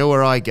 You know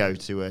where I go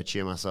to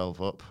cheer myself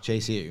up?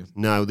 JCU.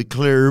 No, the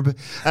club.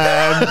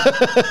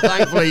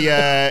 Thankfully,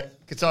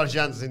 Katana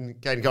Chance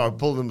and Kane Carr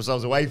pulled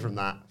themselves away from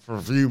that for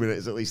a few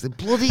minutes at least. They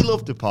bloody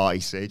love to party,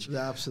 Sige. They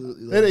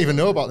absolutely They didn't even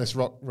know about this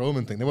Rock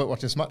Roman thing. They weren't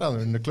watching SmackDown.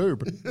 They're in the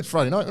club. It's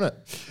Friday night, isn't it?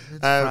 It's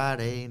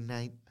Friday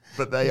night.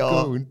 But they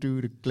are Going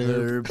to the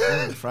club.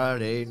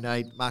 Friday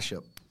night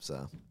mashup.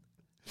 So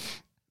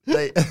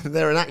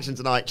they're in action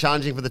tonight,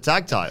 challenging for the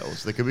tag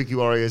titles. The Kabuki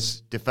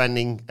Warriors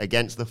defending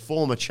against the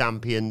former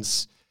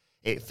champions.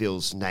 It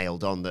feels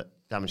nailed on that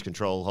Damage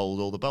Control hold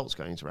all the belts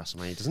going into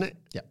WrestleMania, doesn't it?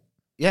 Yeah.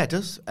 yeah, it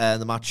does.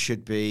 The match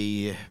should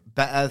be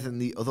better than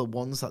the other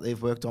ones that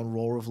they've worked on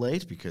Raw of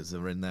late because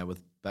they're in there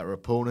with better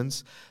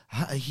opponents.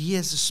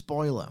 Here's a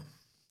spoiler.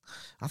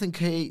 I think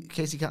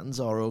Casey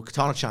Catanzaro,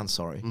 Katana Chance, is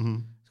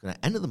going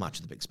to end the match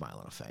with a big smile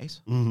on her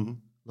face. Mm-hmm.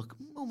 Look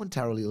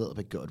momentarily a little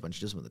bit good when she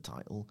does win the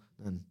title.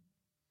 And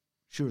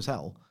sure as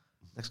hell,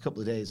 next couple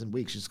of days and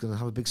weeks, she's going to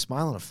have a big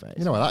smile on her face.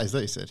 You know what that is,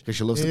 that you said? Because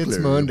she loves the It's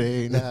club.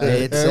 Monday night.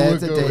 It's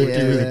and we're going Saturday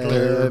to the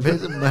club.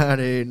 It's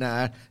Monday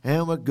night,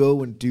 and we're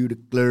going to the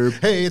club.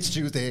 Hey, it's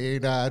Tuesday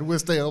night. We're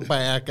still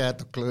back at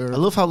the I club.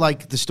 love how,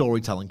 like, the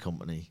storytelling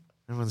company,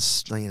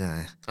 everyone's, you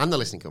know, And the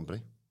listening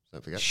company.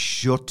 Don't forget.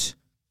 shut.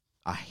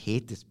 I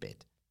hate this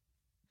bit.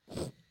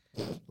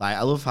 Like,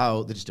 I love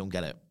how they just don't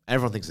get it.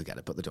 Everyone thinks they get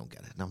it, but they don't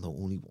get it. And I'm the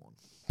only one.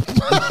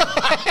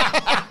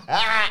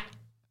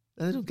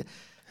 They don't get.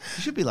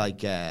 You should be like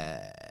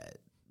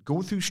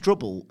going through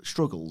struggles.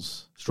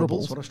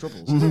 What are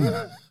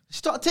struggles?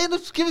 Start taking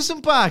us. Give us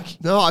some back.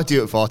 No, I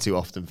do it far too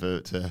often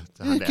to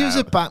hand Give us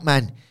it it back,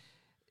 man.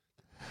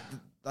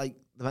 Like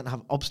they're meant to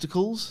have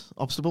obstacles.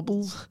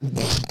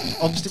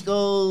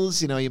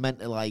 You know, you're meant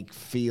to like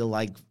feel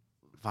like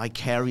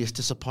vicarious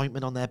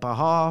disappointment on their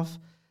behalf,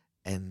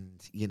 and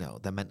you know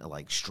they're meant to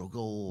like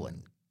struggle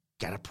and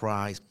get a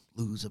prize,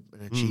 lose an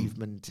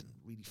achievement, and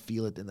really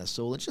feel it in their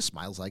soul. It just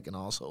smiles like an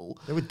arsehole.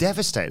 They were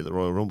devastated at the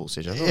Royal Rumble,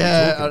 Sige. I don't know what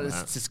you're talking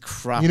about. It's just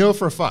crap. You know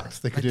for a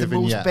fact they like could do the a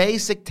vignette. most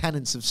basic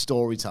tenets of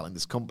storytelling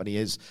this company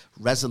is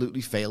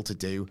resolutely failed to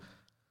do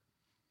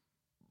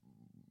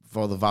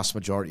for the vast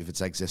majority of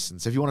its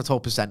existence. If you want to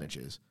talk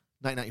percentages,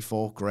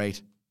 1994,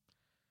 great.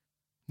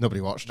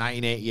 Nobody watched.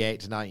 1988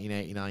 to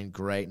 1989,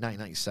 great.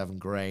 1997,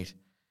 great.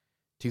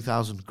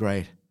 2000,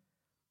 great.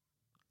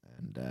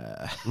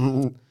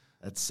 And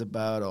that's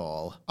about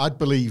all. I'd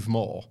believe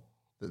more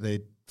that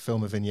they'd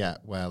film a vignette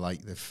where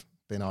like they've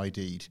been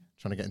ID'd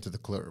trying to get into the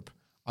club.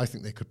 I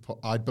think they could put.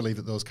 I'd believe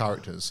that those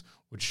characters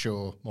would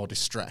show more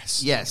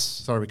distress. Yes.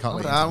 Sorry, we can't.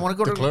 let you I into want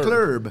to go the to the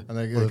club. And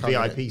they Well, the can't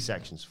get VIP it.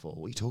 section's full.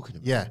 What are you talking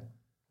about? Yeah,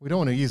 we don't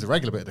want to use the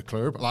regular bit of the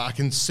club. Like I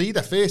can see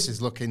their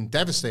faces looking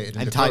devastated,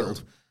 in Entitled.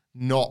 the club,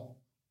 not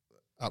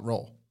at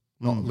Raw,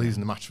 not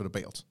losing the match for the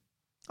belt.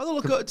 Oh, they'll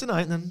look at it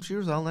tonight, and then sure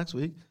as hell next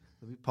week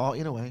they'll be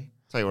partying away.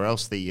 Tell you where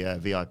else the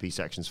VIP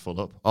section's full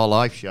up. Our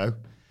live show.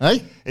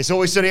 Hey, It's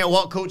Always Sunny at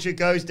What Culture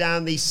goes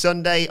down the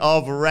Sunday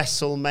of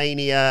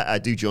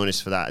WrestleMania. Do join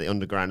us for that at the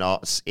Underground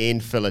Arts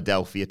in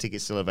Philadelphia.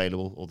 Tickets still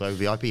available, although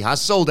VIP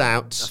has sold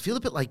out. I feel a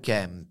bit like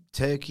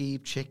turkey,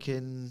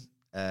 chicken,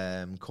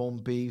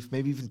 corned beef,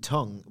 maybe even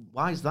tongue.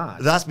 Why is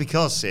that? That's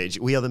because, Sige,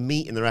 we are the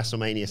meat in the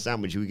WrestleMania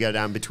sandwich. We go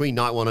down between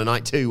night one and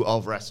night two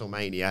of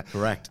WrestleMania.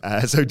 Correct.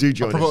 So do I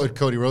join us. promoted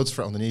Cody Rhodes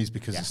for it on the news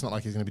because it's not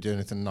like he's going to be doing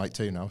anything in night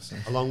 2 now. So.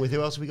 Along with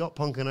who else have we got?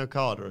 Punk and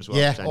Okada as well,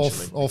 Yeah,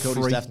 potentially. all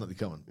Cody's free. definitely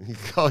coming.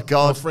 God, All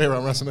God. free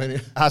around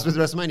WrestleMania. As with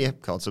WrestleMania,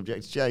 card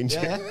subject to change.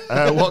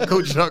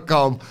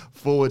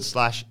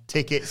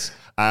 whatculture.com/tickets.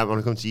 I want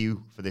to come to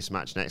you for this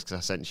match next because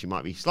I sense you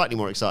might be slightly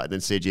more excited than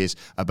Sige is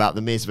about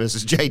The Miz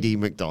versus JD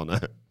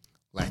McDonagh.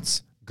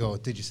 Let's go.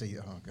 Did you see?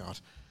 Oh God,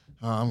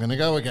 I'm going to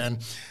go again.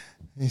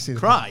 You see the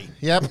Cry?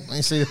 Yep.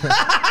 You see the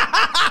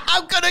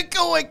I'm gonna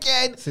go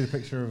again. see the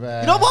picture of.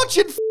 You're not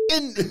watching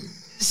fucking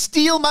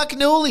Steel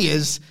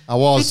Magnolias. I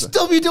was. It's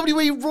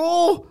WWE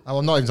Raw.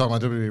 I'm not even talking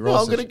about WWE Raw.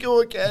 I'm gonna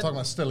go I'm again. talking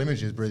about still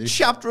images, British.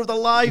 Chapter of the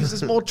lives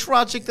is more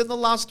tragic than the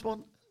last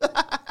one.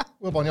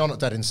 Wilborn, you're not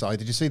dead inside.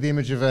 Did you see the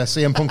image of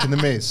CM Punk in the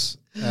Miz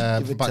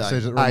from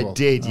backstage at the Rumble? I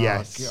did,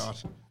 yes. God.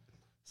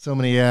 So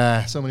many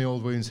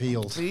old wounds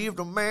healed. Leave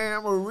the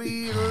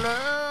memory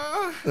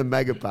The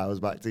Mega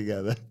Powers back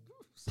together.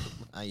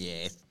 Oh,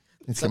 yes.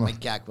 It's Let me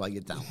gag while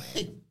you're down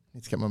there.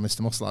 Need to get my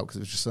Mr. Muscle out because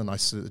it was just so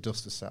nice to see that the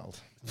dust has settled.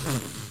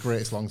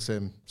 Greatest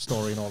long-term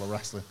story in all of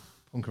wrestling.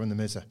 Punker and the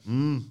Miz.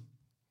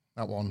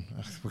 That one.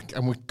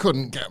 And we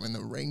couldn't get him in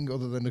the ring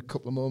other than a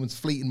couple of moments,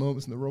 fleeting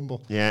moments in the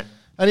Rumble. Yeah.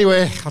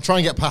 Anyway, I'll try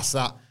and get past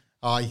that.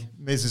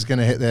 Miz is going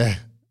to hit there.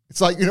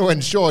 It's like,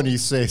 when Sean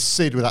used to say,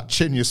 Sid, with that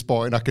chin you're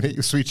sporting, I can hit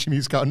you sweet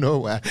music out of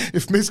nowhere.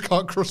 If Miz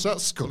can't crush that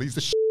skull, he's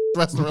the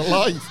wrestler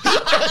alive.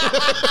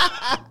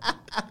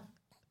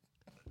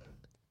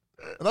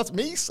 And that's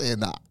me saying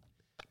that.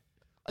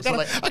 I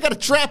got a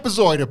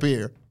trapezoid up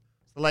here.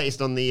 The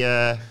latest on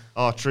the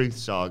R-Truth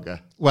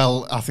saga.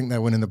 Well, I think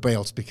they're winning the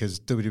belts because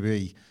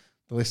WWE,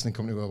 the listening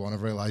company, will want to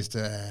realised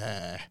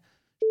fans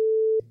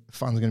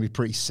are going to be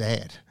pretty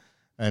sad.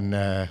 And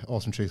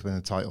Awesome Truth winning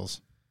the titles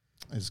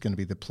is going to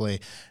be the play.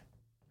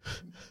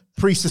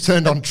 Priest has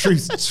turned on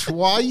Truth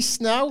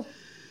twice now.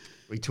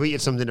 We tweeted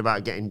something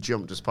about getting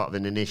jumped as part of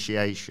an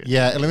initiation.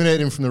 Yeah,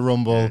 eliminated him from the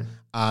Rumble.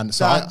 Yeah. And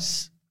so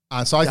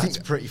I think that's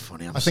pretty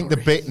funny. I think the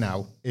bit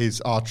now is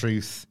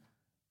R-Truth.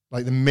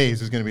 Like, the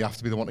Miz is going to have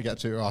to be the one to get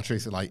to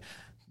R-Truth. Like,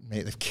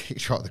 mate, they've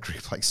kicked you out of the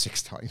group like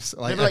 6 times.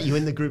 Like, never let you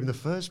in the group in the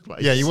first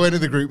place. Yeah, you weren't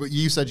in the group, but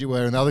you said you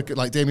were. And the other,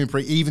 like Damien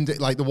Priest, even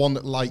like the one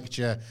that liked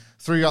you,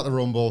 threw you out the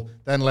Rumble,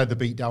 then led the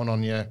beat down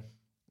on you.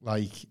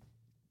 Like,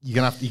 you're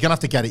gonna have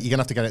to get it. You're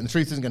gonna have to get it. And the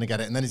Truth isn't gonna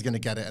get it, and then he's gonna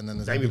get it, and then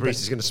there's Damien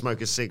Priest is gonna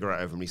smoke a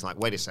cigarette over him. He's like,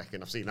 wait a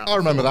second, I've seen that. I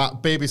remember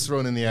that. Baby's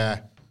thrown in the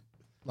air.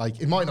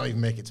 Like, it might not even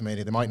make it to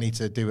Mania. They might need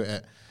to do it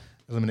at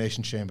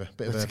Elimination Chamber.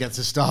 Let's get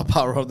the star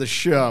power of the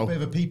show. Bit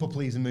of a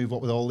people-pleasing move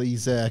up with all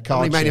these card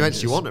How many main changes.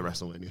 events do you want at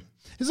WrestleMania?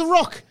 Is The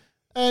Rock?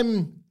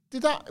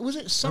 Was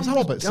it Sam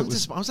Roberts? I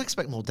was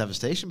expecting more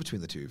devastation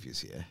between the two of you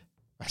here.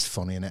 That's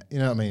funny, innit? You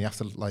know what I mean? You have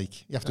to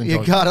enjoy.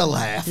 You gotta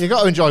laugh. You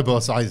got to enjoy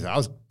both sides of it. I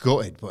was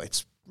gutted, but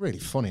it's really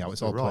funny how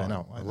it's all playing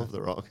out. I love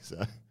The Rock.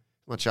 So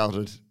my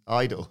childhood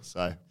idol. So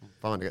I'm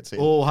fine to get to.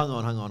 Oh, hang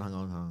on.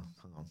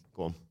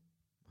 Go on.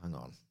 Hang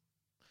on.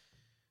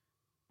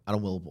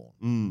 Adam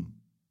Wilborn.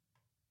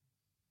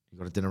 You've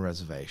got a dinner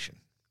reservation.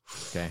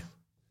 Okay.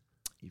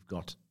 You've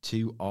got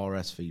 2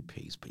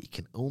 RSVPs, but you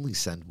can only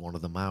send one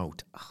of them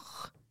out.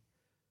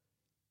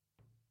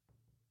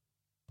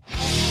 It's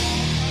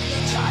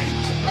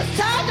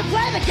time to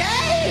play the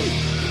game!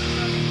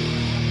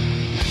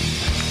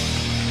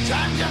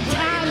 Time to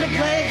play the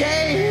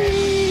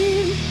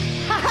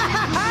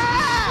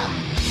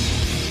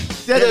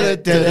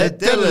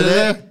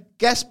game!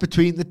 Guess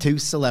between the 2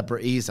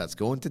 celebrities that's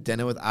going to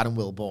dinner with Adam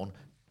Wilborn.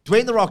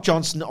 Dwayne The Rock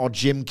Johnson or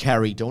Jim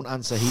Carrey. Don't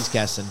answer, he's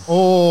guessing.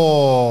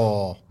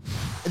 Oh.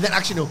 And then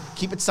actually, no,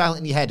 keep it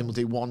silent in your head and we'll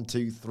do 1,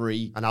 2,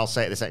 3. And I'll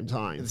say it at the same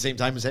time. At the same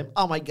time as him.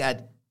 Oh my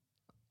God.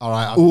 All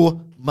right.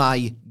 Oh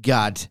my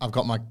God. I've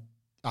got my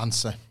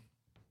answer.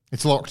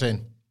 It's locked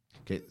in.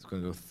 Okay, it's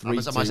going to go 3,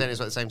 Am I saying this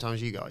at the same time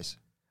as you guys?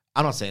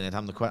 I'm not saying it.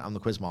 I'm the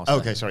quiz master.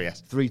 Okay, sorry,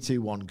 yes. 3,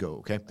 2, 1, go,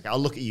 okay? Okay, I'll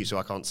look at you so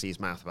I can't see his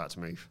mouth about to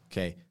move.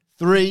 Okay.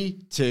 3,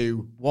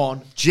 2,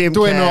 1. Jim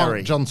Dwayne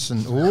Carrey.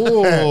 Johnson.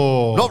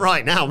 Oh. Not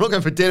right now. I'm not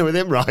going for dinner with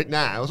him right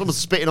now. Someone's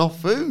spitting off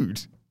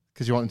food.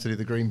 Because you want him to do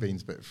the green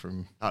beans bit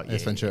from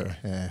Ace Ventura.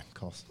 Yeah, of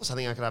course. Plus, I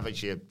think I could have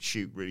actually a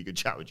really good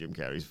chat with Jim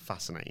Carrey. He's a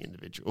fascinating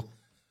individual.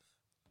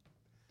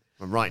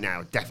 And right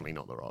now, definitely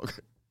not The Rock.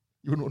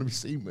 You wouldn't want to be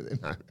seen with him.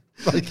 No.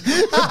 Like,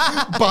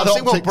 I've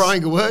seen what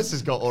Brian Gewirtz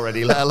has got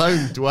already, let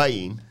alone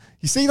Dwayne.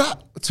 You see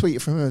that? A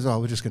tweet from him as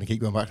well. We're just going to keep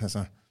going back to this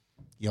one.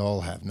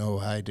 Y'all have no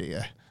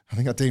idea. I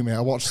think I do, mate.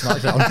 I watched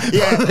SmackDown.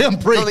 Yeah, I think I'm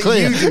pretty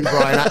clear. You do,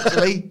 Brian,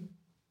 actually.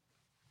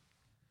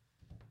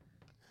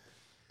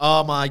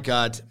 Oh my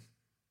God.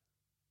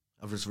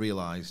 I've just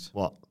realised.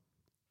 What?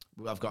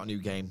 I've got a new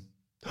game.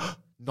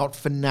 Not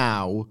for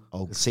now.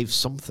 Oh, save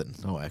something.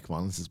 No, come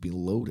on. This has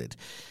been loaded.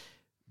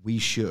 We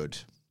should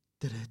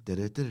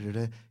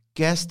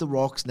guess The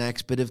Rock's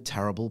next bit of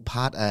terrible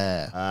patter.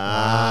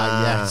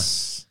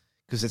 Yes.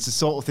 Because it's the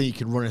sort of thing you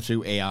can run it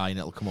through AI and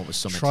it'll come up with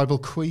something. Tribal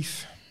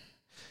queef.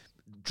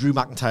 Drew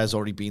McIntyre's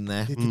already been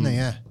there. Didn't they?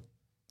 Yeah.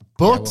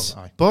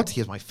 But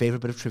here's my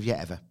favourite bit of trivia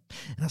ever.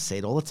 And I say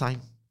it all the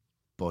time.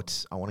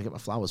 But I want to get my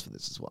flowers for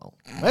this as well.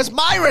 Where's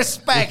my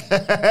respect?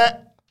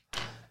 The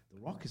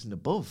Rock isn't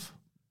above.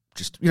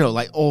 Just,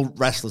 like all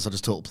wrestlers are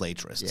just total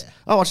plagiarists. Yeah.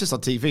 I watch this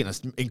on TV and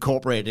it's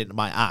incorporated into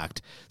my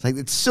act. It's like,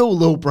 it's so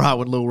lowbrow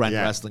and low-rent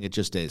wrestling, it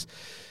just is.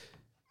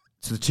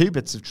 So the 2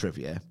 bits of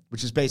trivia,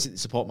 which is basically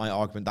support my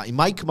argument that he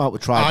might come out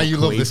with tribal queef. You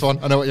love this one.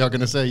 I know what you're going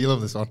to say. You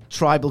love this one.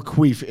 Tribal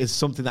queef is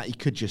something that he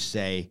could just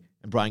say,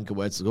 and Brian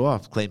Gewirtz will go,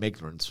 claim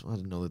ignorance. I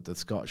didn't know that the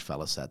Scottish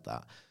fella said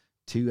that.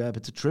 2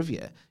 bits of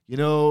trivia.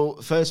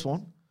 First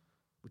one,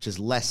 which is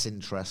less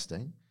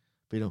interesting.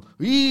 But,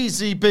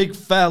 easy, big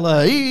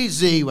fella,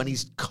 easy, when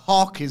his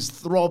cock is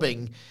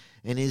throbbing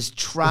in his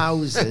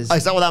trousers.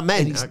 Is that what that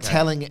meant? And he's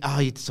telling it.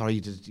 Oh, sorry,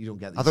 you don't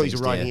get this. I thought he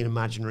was riding an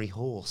imaginary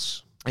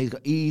horse. He's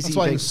got easy That's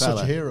why he big was fella.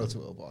 such a hero to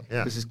Wilborn. Yeah.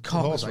 Because his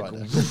cock was Horse like,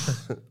 rider.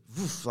 woof,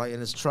 woof, like in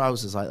his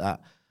trousers like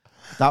that.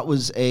 That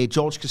was a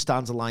George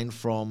Costanza line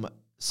from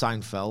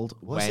Seinfeld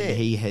Was when it?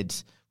 he had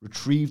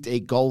retrieved a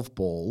golf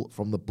ball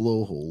from the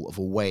blowhole of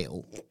a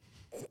whale.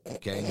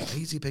 Okay,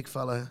 easy big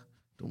fella,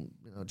 don't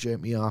jerk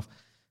me off.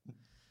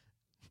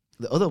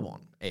 The other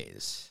one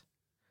is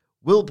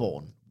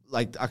Wilborn.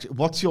 Like, actually,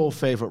 what's your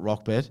favourite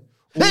rock bit?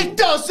 It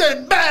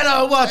doesn't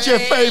matter what your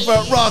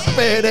favourite rock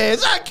bit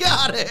is. I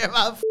got him.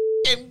 I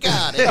f***ing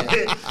got him.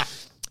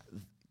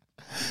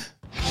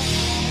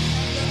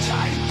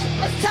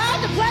 It's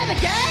time to play the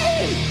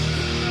game!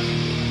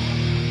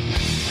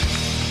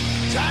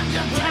 Time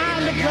to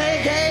play the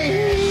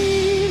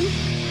game!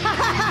 Ha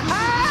ha ha ha!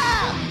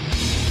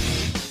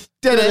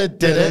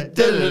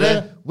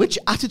 Which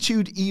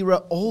Attitude Era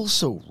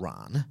also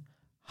ran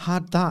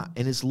had that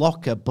in his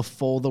locker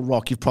before The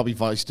Rock. You've probably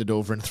voiced it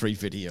over in 3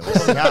 videos.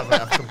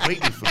 I've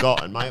completely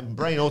forgotten. My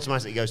brain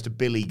automatically goes to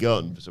Billy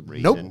Gunn for some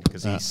reason. Nope.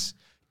 Because he's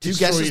 2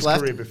 destroyed guesses his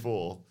left. career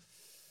before.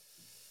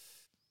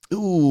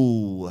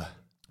 Ooh.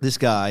 This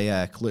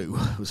guy, Clue,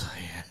 was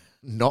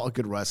not a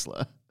good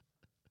wrestler.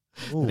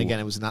 And again,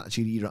 it was an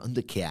Attitude Era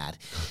undercard.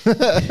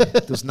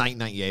 Those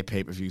 1998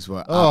 pay-per-views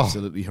were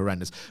absolutely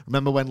horrendous.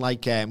 Remember when,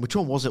 like, which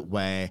one was it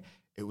where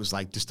it was,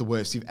 like, just the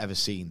worst you've ever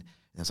seen?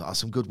 And it's like,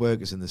 some good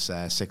workers in this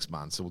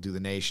 6-man, so we'll do the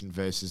Nation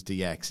versus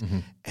DX.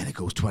 And it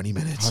goes 20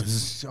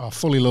 minutes.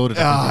 Fully loaded.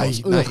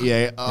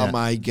 Yeah. Oh,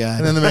 my God.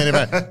 And then the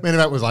main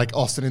event was like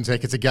Austin and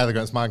Taker together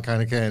against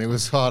Mankind and Kane. It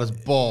was hard as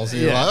balls.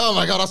 You're like, oh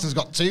my God, Austin's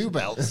got 2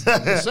 belts.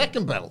 The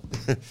second belt.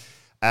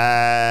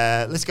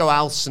 Let's go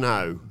Al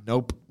Snow.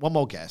 Nope. One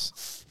more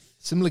guess.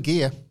 Similar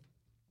gear.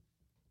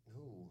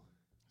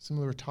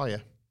 Similar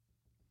attire.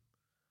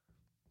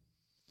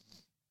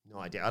 No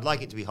idea. I'd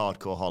like it to be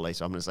Hardcore Holly,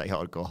 so I'm going to say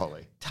Hardcore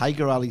Holly.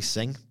 Tiger Ali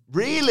Singh.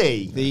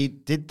 Really? They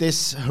did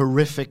this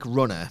horrific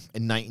runner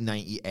in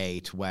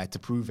 1998 where, to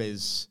prove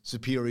his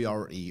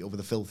superiority over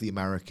the filthy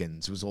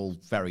Americans, it was all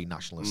very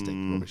nationalistic,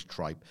 rubbish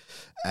tripe,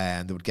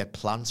 and they would get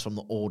plants from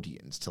the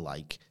audience to,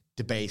 like,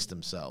 debase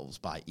themselves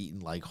by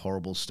eating, like,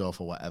 horrible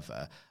stuff or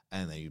whatever,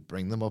 and then you'd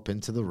bring them up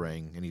into the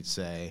ring, and he'd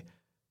say,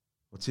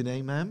 "What's your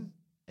name, ma'am?"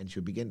 And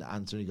she'd begin to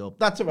answer, and he'd go,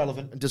 "That's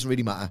irrelevant. It doesn't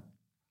really matter."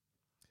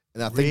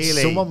 And I think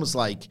someone was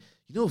like,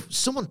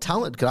 someone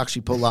talented could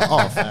actually pull that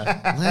off.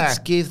 Let's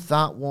give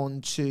that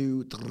one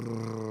to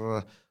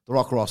The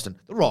Rock or Austin.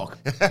 The Rock.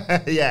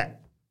 Yeah.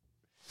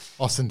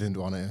 Austin didn't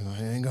want it.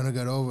 I ain't going to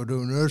get over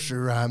doing nursery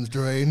rhymes,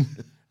 Drain.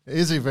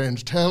 Izzy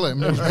Vince, tell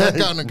him he's not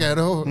going to get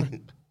over.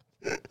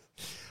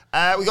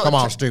 Come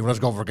on, Steve, let's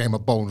go for a game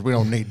of bones. We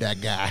don't need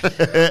that guy.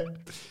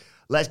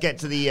 Let's get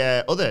to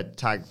the other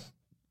tag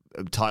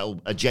title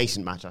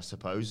adjacent match, I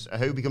suppose.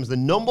 Who becomes the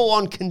number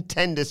 1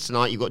 contenders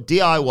tonight? You've got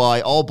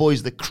DIY, All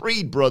Boys, the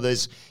Creed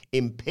Brothers,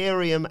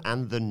 Imperium,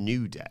 and the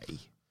New Day.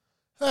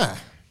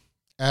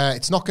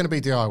 It's not going to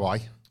be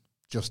DIY.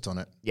 Just done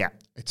it. Yeah.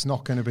 It's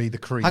not going to be the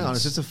Creed. Hang on,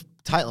 is this a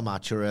title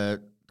match or a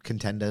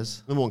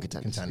contenders? Number 1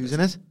 contenders. Who's in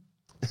it?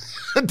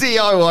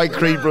 DIY,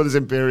 Creed Brothers,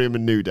 Imperium,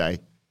 and New Day.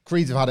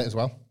 Creeds have had it as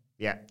well.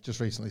 Yeah. Just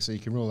recently, so you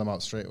can rule them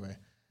out straight away.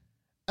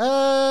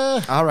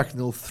 I reckon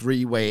they'll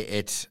 3-way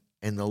it,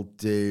 and they'll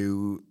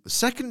do the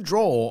second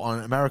draw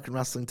on American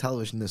Wrestling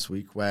Television this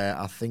week, where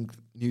I think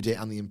New Day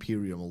and the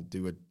Imperium will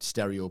do a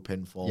stereo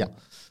pinfall. Yeah.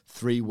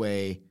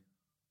 3-way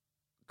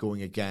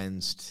going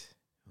against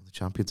the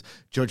champions.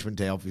 Judgment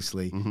Day,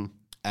 obviously,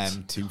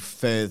 to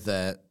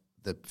further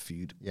the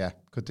feud. Yeah,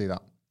 could do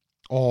that.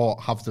 Or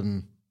have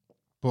them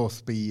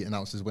both be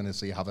announced as winners,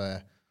 so you have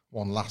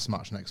one last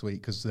match next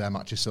week, because their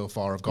matches so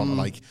far have gone to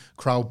like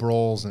crowd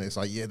brawls, and it's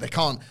like,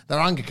 their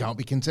anger can't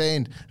be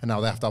contained, and now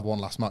they have to have one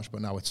last match,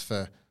 but now it's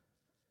for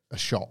a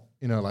shot,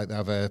 like they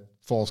have a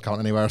falls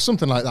count anywhere or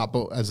something like that.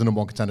 But as the number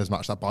 1 contenders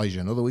match, that buys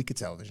you another week of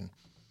television.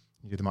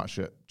 You do the match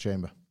at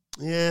Chamber.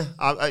 Yeah,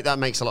 that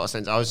makes a lot of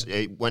sense.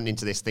 I went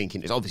into this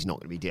thinking it's obviously not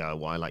going to be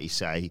DIY, like you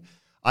say.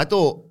 I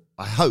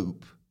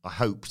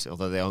hoped,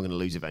 although they are going to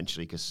lose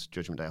eventually because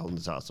Judgment Day holding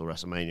the title till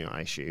WrestleMania,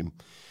 I assume.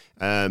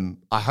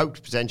 I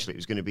hoped potentially it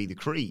was going to be the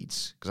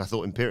Creeds, because I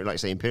thought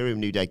Imperium,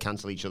 New Day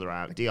cancel each other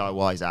out.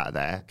 DIY's out of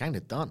there. Kind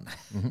of done.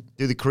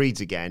 Do the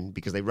Creeds again,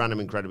 because they ran them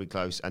incredibly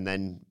close, and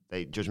then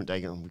Judgment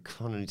Day go, we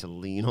kind of need to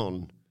lean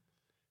on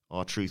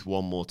R-Truth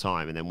one more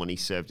time. And then when he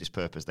served his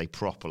purpose, they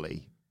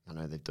properly, I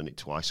know they've done it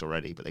twice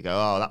already, but they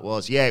go,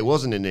 it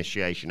was an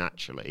initiation,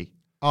 actually.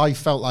 I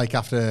felt like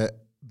after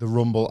the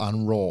Rumble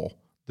and Raw,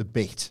 the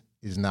bit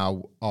is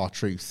now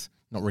R-Truth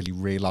not really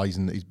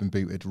realising that he's been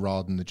booted,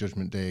 rather than the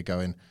Judgment Day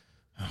going,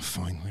 oh,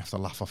 fine, we have to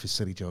laugh off his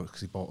silly jokes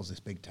because he bought us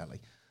this big telly.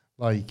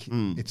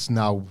 It's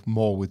now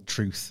more with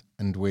Truth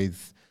and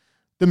with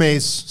the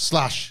Miz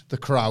 / the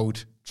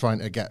crowd trying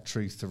to get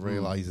Truth to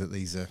realise that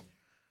these are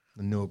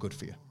no good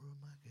for you.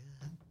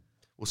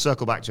 We'll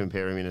circle back to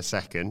Imperium in a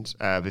second.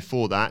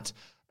 Before that,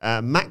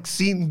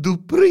 Maxine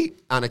Dupri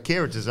and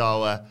Akira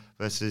Tozawa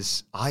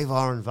versus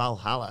Ivar and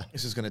Valhalla.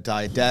 This is going to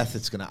die a death.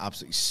 It's going to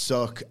absolutely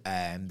suck.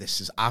 And this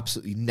is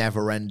absolutely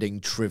never-ending,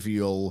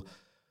 trivial,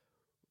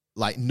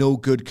 like, no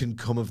good can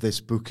come of this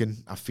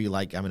booking. I feel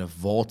like I'm in a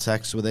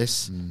vortex with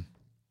this.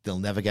 They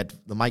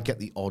might get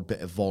the odd bit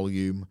of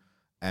volume.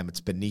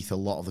 It's beneath a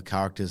lot of the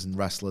characters and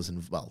wrestlers,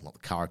 and well, not the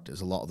characters,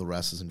 a lot of the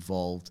wrestlers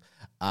involved.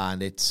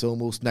 And it's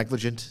almost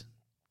negligent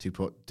to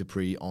put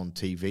Dupree on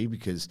TV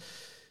because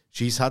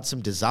she's had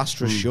some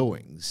disastrous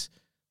showings.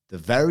 The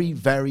very,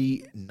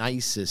 very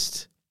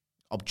nicest,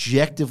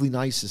 objectively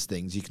nicest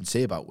things you can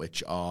say about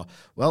which are,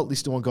 well, at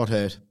least no one got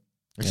hurt.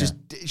 It's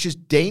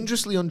just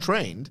dangerously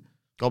untrained.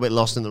 Got a bit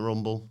lost in the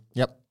Rumble.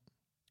 Yep.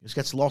 Just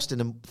gets lost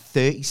in a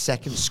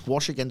 30-second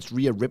squash against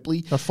Rhea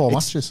Ripley. That's 4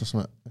 matches,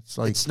 isn't it?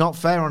 It's not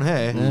fair on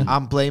her. Yeah.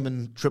 I'm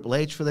blaming Triple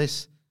H for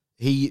this.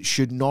 He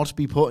should not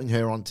be putting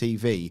her on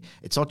TV.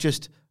 It's not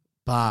just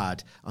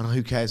bad. And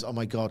who cares? Oh,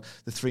 my God,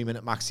 the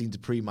 3-minute Maxine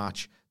Dupree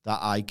match that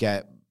I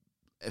get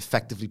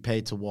effectively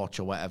paid to watch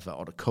or whatever,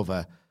 or to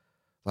cover.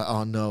 Like,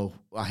 oh, no,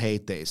 I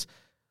hate this.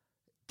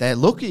 They're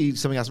lucky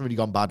something hasn't really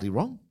gone badly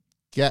wrong.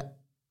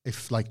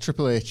 If, like,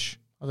 Triple H...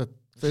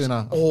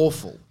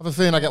 awful. I have a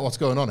feeling I get what's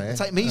going on here.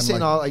 It's like me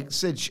saying, like,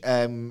 Sidge, you're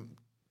going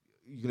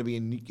to be a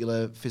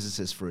nuclear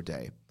physicist for a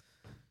day,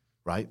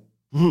 right?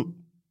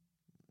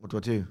 What do I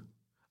do?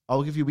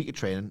 I'll give you a week of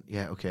training.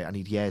 Yeah, okay, I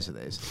need years of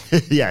this.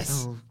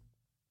 Yes. Oh,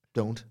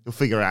 don't. You'll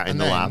figure it out in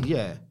the lab.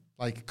 Yeah.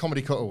 Like,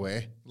 comedy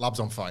cutaway,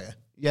 lab's on fire.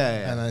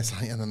 Yeah. And then it's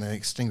like, and then they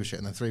extinguish it,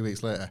 and then 3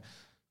 weeks later,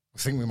 I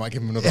think we might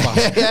give him another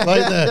match.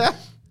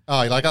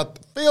 I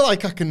feel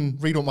like I can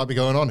read what might be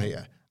going on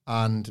here.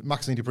 And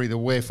Maxine Dupree, the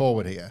way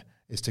forward here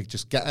is to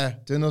just get her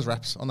doing those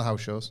reps on the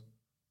house shows.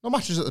 No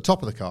matches at the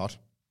top of the card,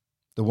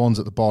 the ones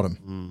at the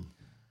bottom.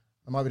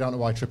 It might be down to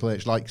why Triple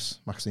H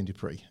likes Maxine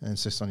Dupree and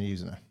insists on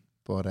using her.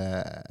 But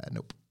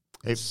nope.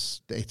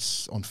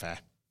 It's unfair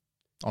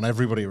on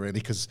everybody, really,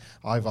 because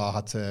Ivar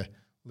had to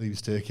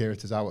lose to Akira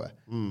Tozawa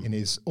in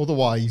his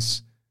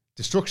otherwise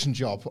destruction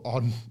job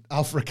on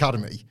Alpha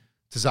Academy.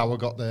 Tozawa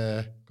got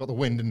the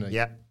win, didn't he?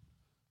 Yeah.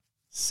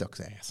 Sucks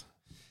ass.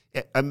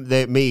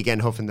 Me again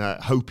huffing the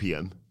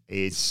hopium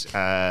is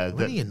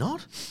Really, you're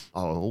not?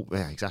 Oh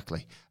yeah,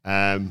 exactly.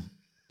 I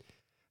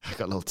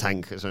got a little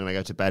tank, so when I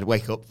go to bed,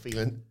 wake up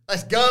feeling,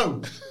 let's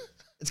go.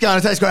 It's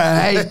going to taste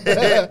great.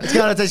 It's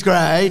going to taste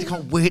great.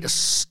 Can't wait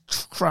to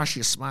crash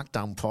your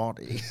SmackDown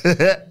party.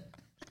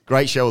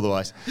 Great show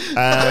otherwise.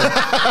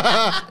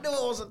 No,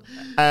 it wasn't.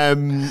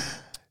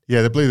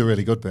 Yeah, they blew the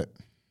really good bit.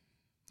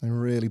 They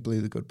really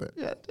blew the good bit.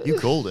 Yeah, you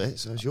called it,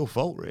 so it's your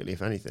fault, really,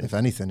 if anything. If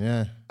anything,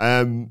 yeah.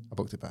 I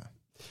booked it better.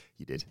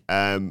 You did.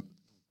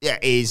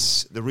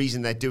 Is the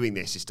reason they're doing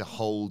this is to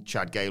hold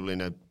Chad Gable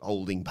in a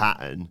holding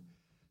pattern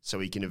so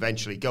he can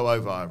eventually go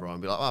over everyone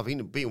and be like, oh, I've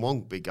beaten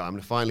one big guy, I'm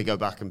going to finally go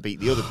back and beat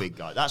the other big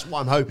guy. That's what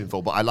I'm hoping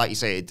for, but I like you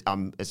say,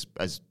 I'm as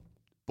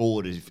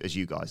bored as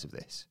you guys of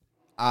this.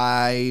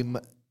 I'm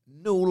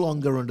no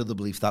longer under the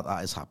belief that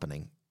is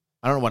happening.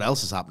 I don't know what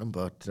else is happening,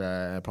 but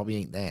probably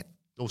ain't that.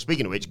 Well,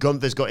 speaking of which,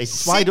 Gunther's got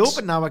his wide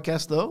open now, I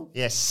guess, though.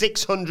 Yeah,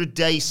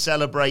 600-day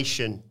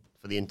celebration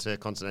for the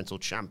Intercontinental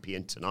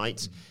Champion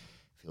tonight.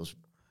 Feels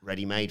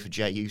ready-made for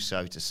Jey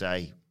Uso to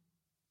say,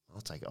 I'll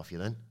take it off you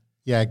then.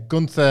 Yeah,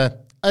 Gunther,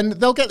 and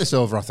they'll get this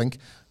over, I think.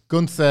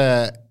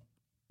 Gunther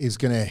is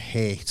going to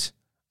hate,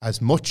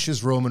 as much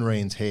as Roman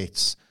Reigns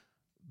hates,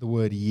 the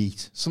word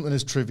yeet. Something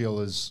as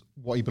trivial as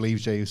what he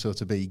believes Jey Uso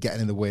to be,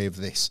 getting in the way of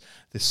this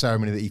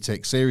ceremony that he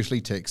takes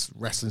seriously, takes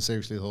wrestling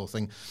seriously, the whole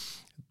thing.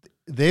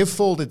 They've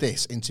folded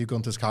this into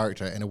Gunther's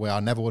character in a way I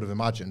never would have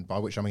imagined, by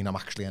which I mean I'm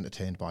actually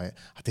entertained by it.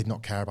 I did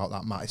not care about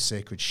that Matt is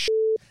sacred shit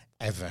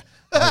ever.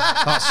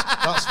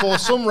 That's for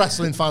some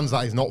wrestling fans,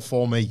 that is not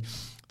for me.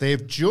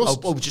 They've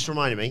just... just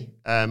reminded me,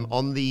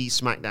 on the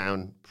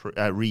SmackDown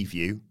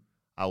review,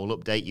 I will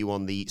update you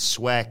on the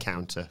swear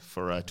counter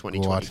for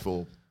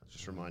 2024.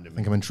 Just reminded me. I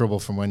think I'm in trouble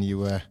from when you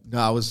were... No,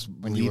 I was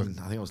leading.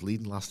 I think I was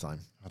leading last time.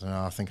 I don't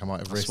know, I think I might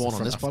have raced sworn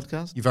on this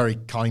podcast. You very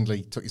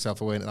kindly took yourself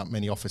away into that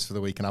mini office for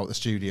the week and out the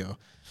studio.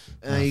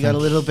 You got a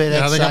little bit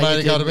excited. I think I might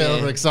have got a bit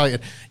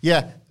overexcited.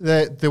 Yeah,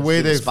 the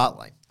way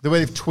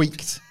they've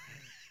tweaked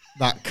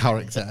that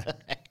character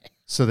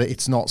so that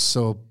it's not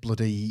so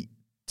bloody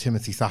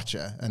Timothy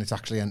Thatcher and it's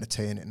actually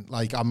entertaining.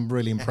 Like, I'm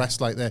really impressed.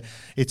 Like,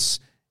 he's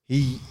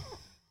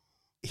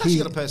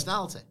got a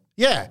personality.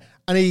 Yeah,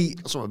 and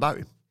got something about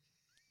him.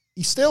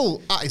 He's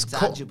still at his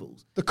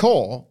the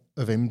core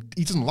of him.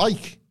 He doesn't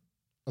like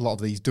a lot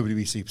of these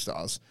WWE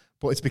superstars,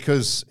 but it's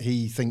because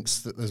he thinks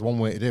that there's one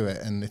way to do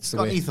it, and it's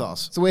the way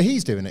ethos. It's the way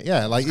he's doing it.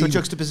 Yeah, like good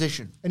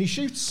juxtaposition, and he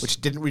shoots,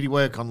 which didn't really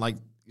work on like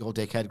your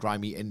dickhead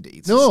grimy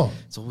indies. No,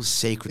 it's always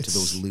sacred to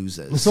those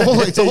losers.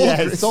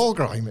 It's all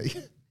grimy.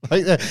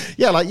 Like,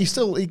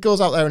 he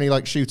goes out there and he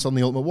like shoots on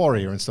the Ultimate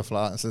Warrior and stuff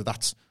like that, and so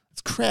that's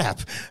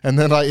crap. And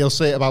then like he'll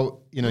say it about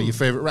your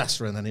favorite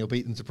wrestler, and then he'll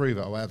beat them to prove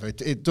it or whatever.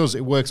 It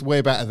works way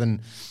better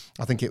than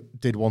I think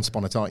it did once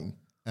upon a time,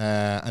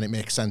 and it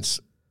makes sense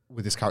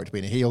with this character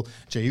being a heel.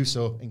 Jey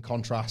Uso, in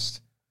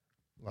contrast,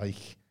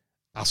 like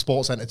a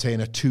sports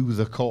entertainer to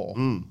the core,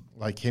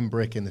 like him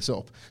breaking this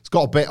up. It's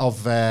got a bit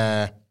of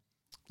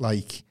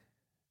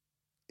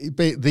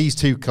these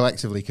two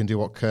collectively can do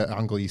what Kurt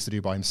Angle used to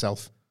do by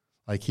himself.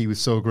 Like, he was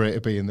so great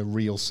at being the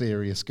real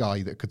serious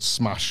guy that could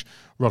smash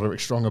Roderick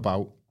Strong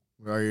about.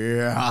 Oh,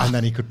 yeah. And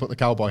then he could put the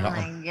cowboy hat on.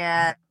 Oh my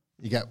God.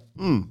 You get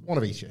one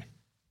of each year.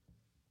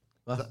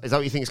 Is that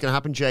what you think is going to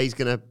happen? Jay's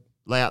going to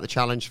lay out the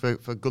challenge for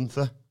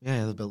Gunther?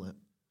 Yeah, they built it.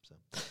 So.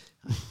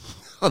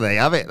 Well, there you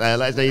have it.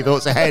 Let us know your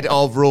thoughts ahead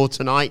of Raw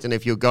tonight. And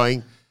if you're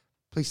going,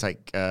 please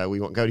take We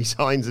Want Cody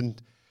signs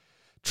and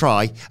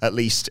try, at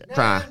least.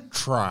 Try.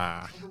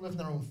 People live in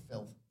their own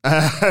filth.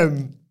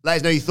 Let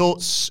us know your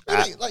thoughts.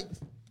 Maybe,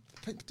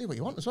 do what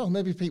you want as well.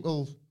 Maybe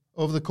people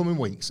over the coming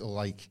weeks will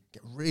like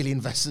get really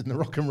invested in the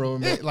rock and roll.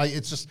 Like,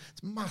 it's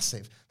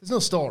massive. There's no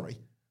story.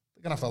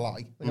 They're gonna have to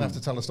lie. They're gonna have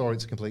to tell a story.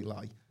 It's a complete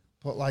lie.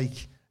 But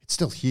like, it's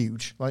still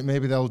huge. Like,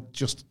 maybe they'll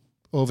just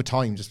over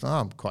time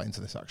I'm quite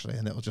into this actually,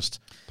 and it'll just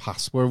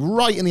pass. We're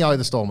right in the eye of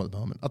the storm at the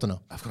moment. I don't know.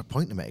 I've got a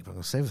point to make, but I'm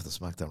going to save it for the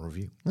SmackDown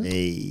review.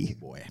 Hey.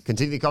 Boy.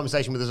 Continue the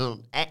conversation with us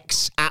on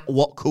X at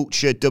What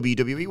Culture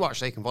WWE.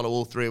 Watch, they can follow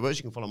all three of us.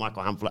 You can follow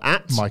Michael Hamflett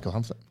at Michael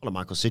Hamflett. Follow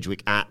Michael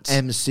Sidgwick at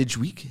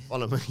Sidgwick.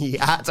 Follow me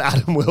at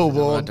Adam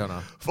Wilborn. I don't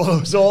know.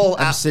 Follow us all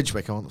at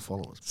Sidgwick. I want the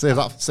followers. Save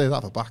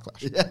that for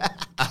Backlash.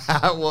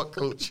 at What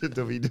Culture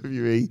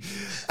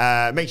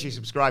WWE. Make sure you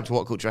subscribe to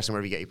What Culture Wrestling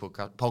wherever you get your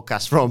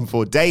podcasts from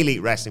for daily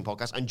wrestling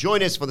podcasts, and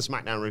join us for the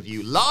SmackDown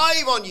review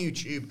live on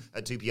YouTube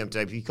at 2 p.m.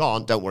 today. If you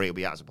can't, don't worry, it'll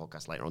be out as a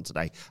podcast later on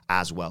today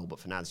as well. But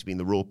for now, this has been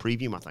the Raw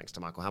preview. My thanks to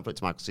Michael Hamflett,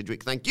 to Michael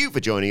Sidgwick. Thank you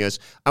for joining us,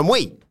 and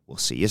we will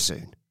see you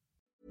soon.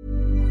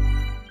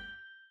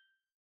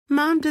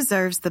 Mom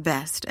deserves the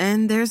best,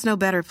 and there's no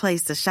better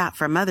place to shop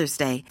for Mother's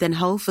Day than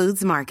Whole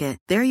Foods Market.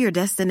 They're your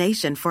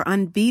destination for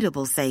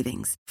unbeatable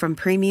savings, from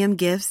premium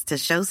gifts to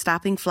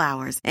show-stopping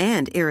flowers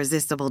and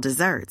irresistible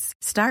desserts.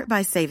 Start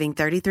by saving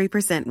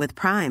 33% with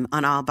Prime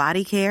on all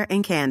body care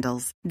and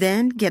candles.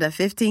 Then get a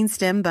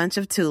 15-stem bunch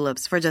of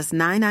tulips for just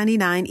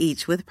 $9.99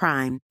 each with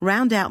Prime.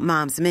 Round out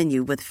Mom's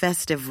menu with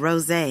festive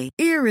rosé,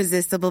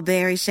 irresistible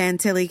berry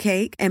chantilly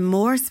cake, and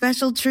more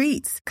special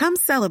treats. Come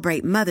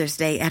celebrate Mother's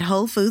Day at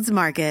Whole Foods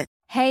Market.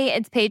 Hey,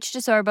 it's Paige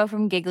DeSorbo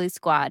from Giggly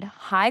Squad.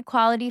 High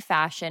quality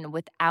fashion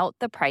without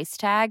the price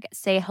tag.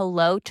 Say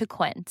hello to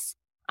Quince.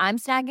 I'm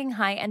snagging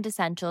high-end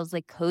essentials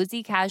like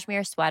cozy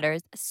cashmere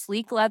sweaters,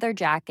 sleek leather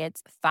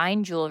jackets,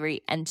 fine jewelry,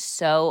 and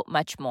so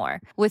much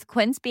more. With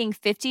Quince being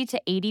 50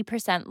 to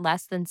 80%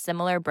 less than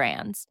similar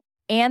brands.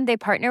 And they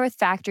partner with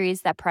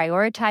factories that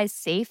prioritize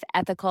safe,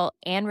 ethical,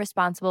 and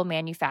responsible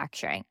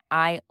manufacturing.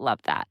 I love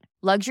that.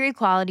 Luxury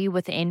quality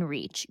within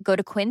reach. Go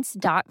to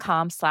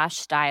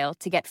quince.com/style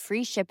to get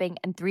free shipping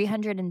and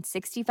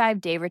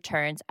 365-day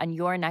returns on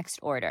your next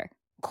order.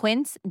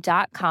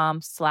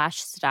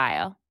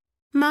 Quince.com/style.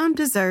 Mom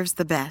deserves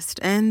the best,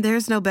 and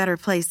there's no better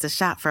place to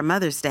shop for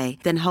Mother's Day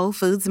than Whole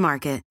Foods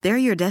Market. They're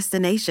your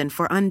destination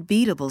for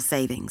unbeatable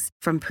savings,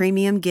 from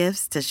premium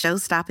gifts to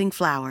show-stopping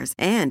flowers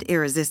and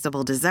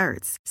irresistible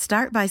desserts.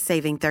 Start by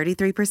saving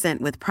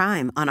 33% with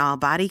Prime on all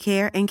body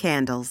care and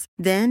candles.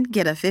 Then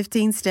get a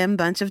 15-stem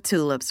bunch of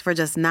tulips for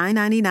just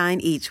 $9.99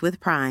 each with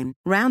Prime.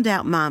 Round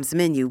out Mom's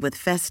menu with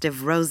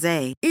festive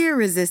rosé,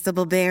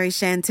 irresistible berry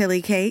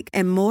chantilly cake,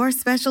 and more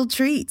special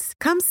treats.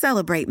 Come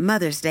celebrate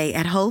Mother's Day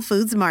at Whole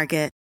Foods Market.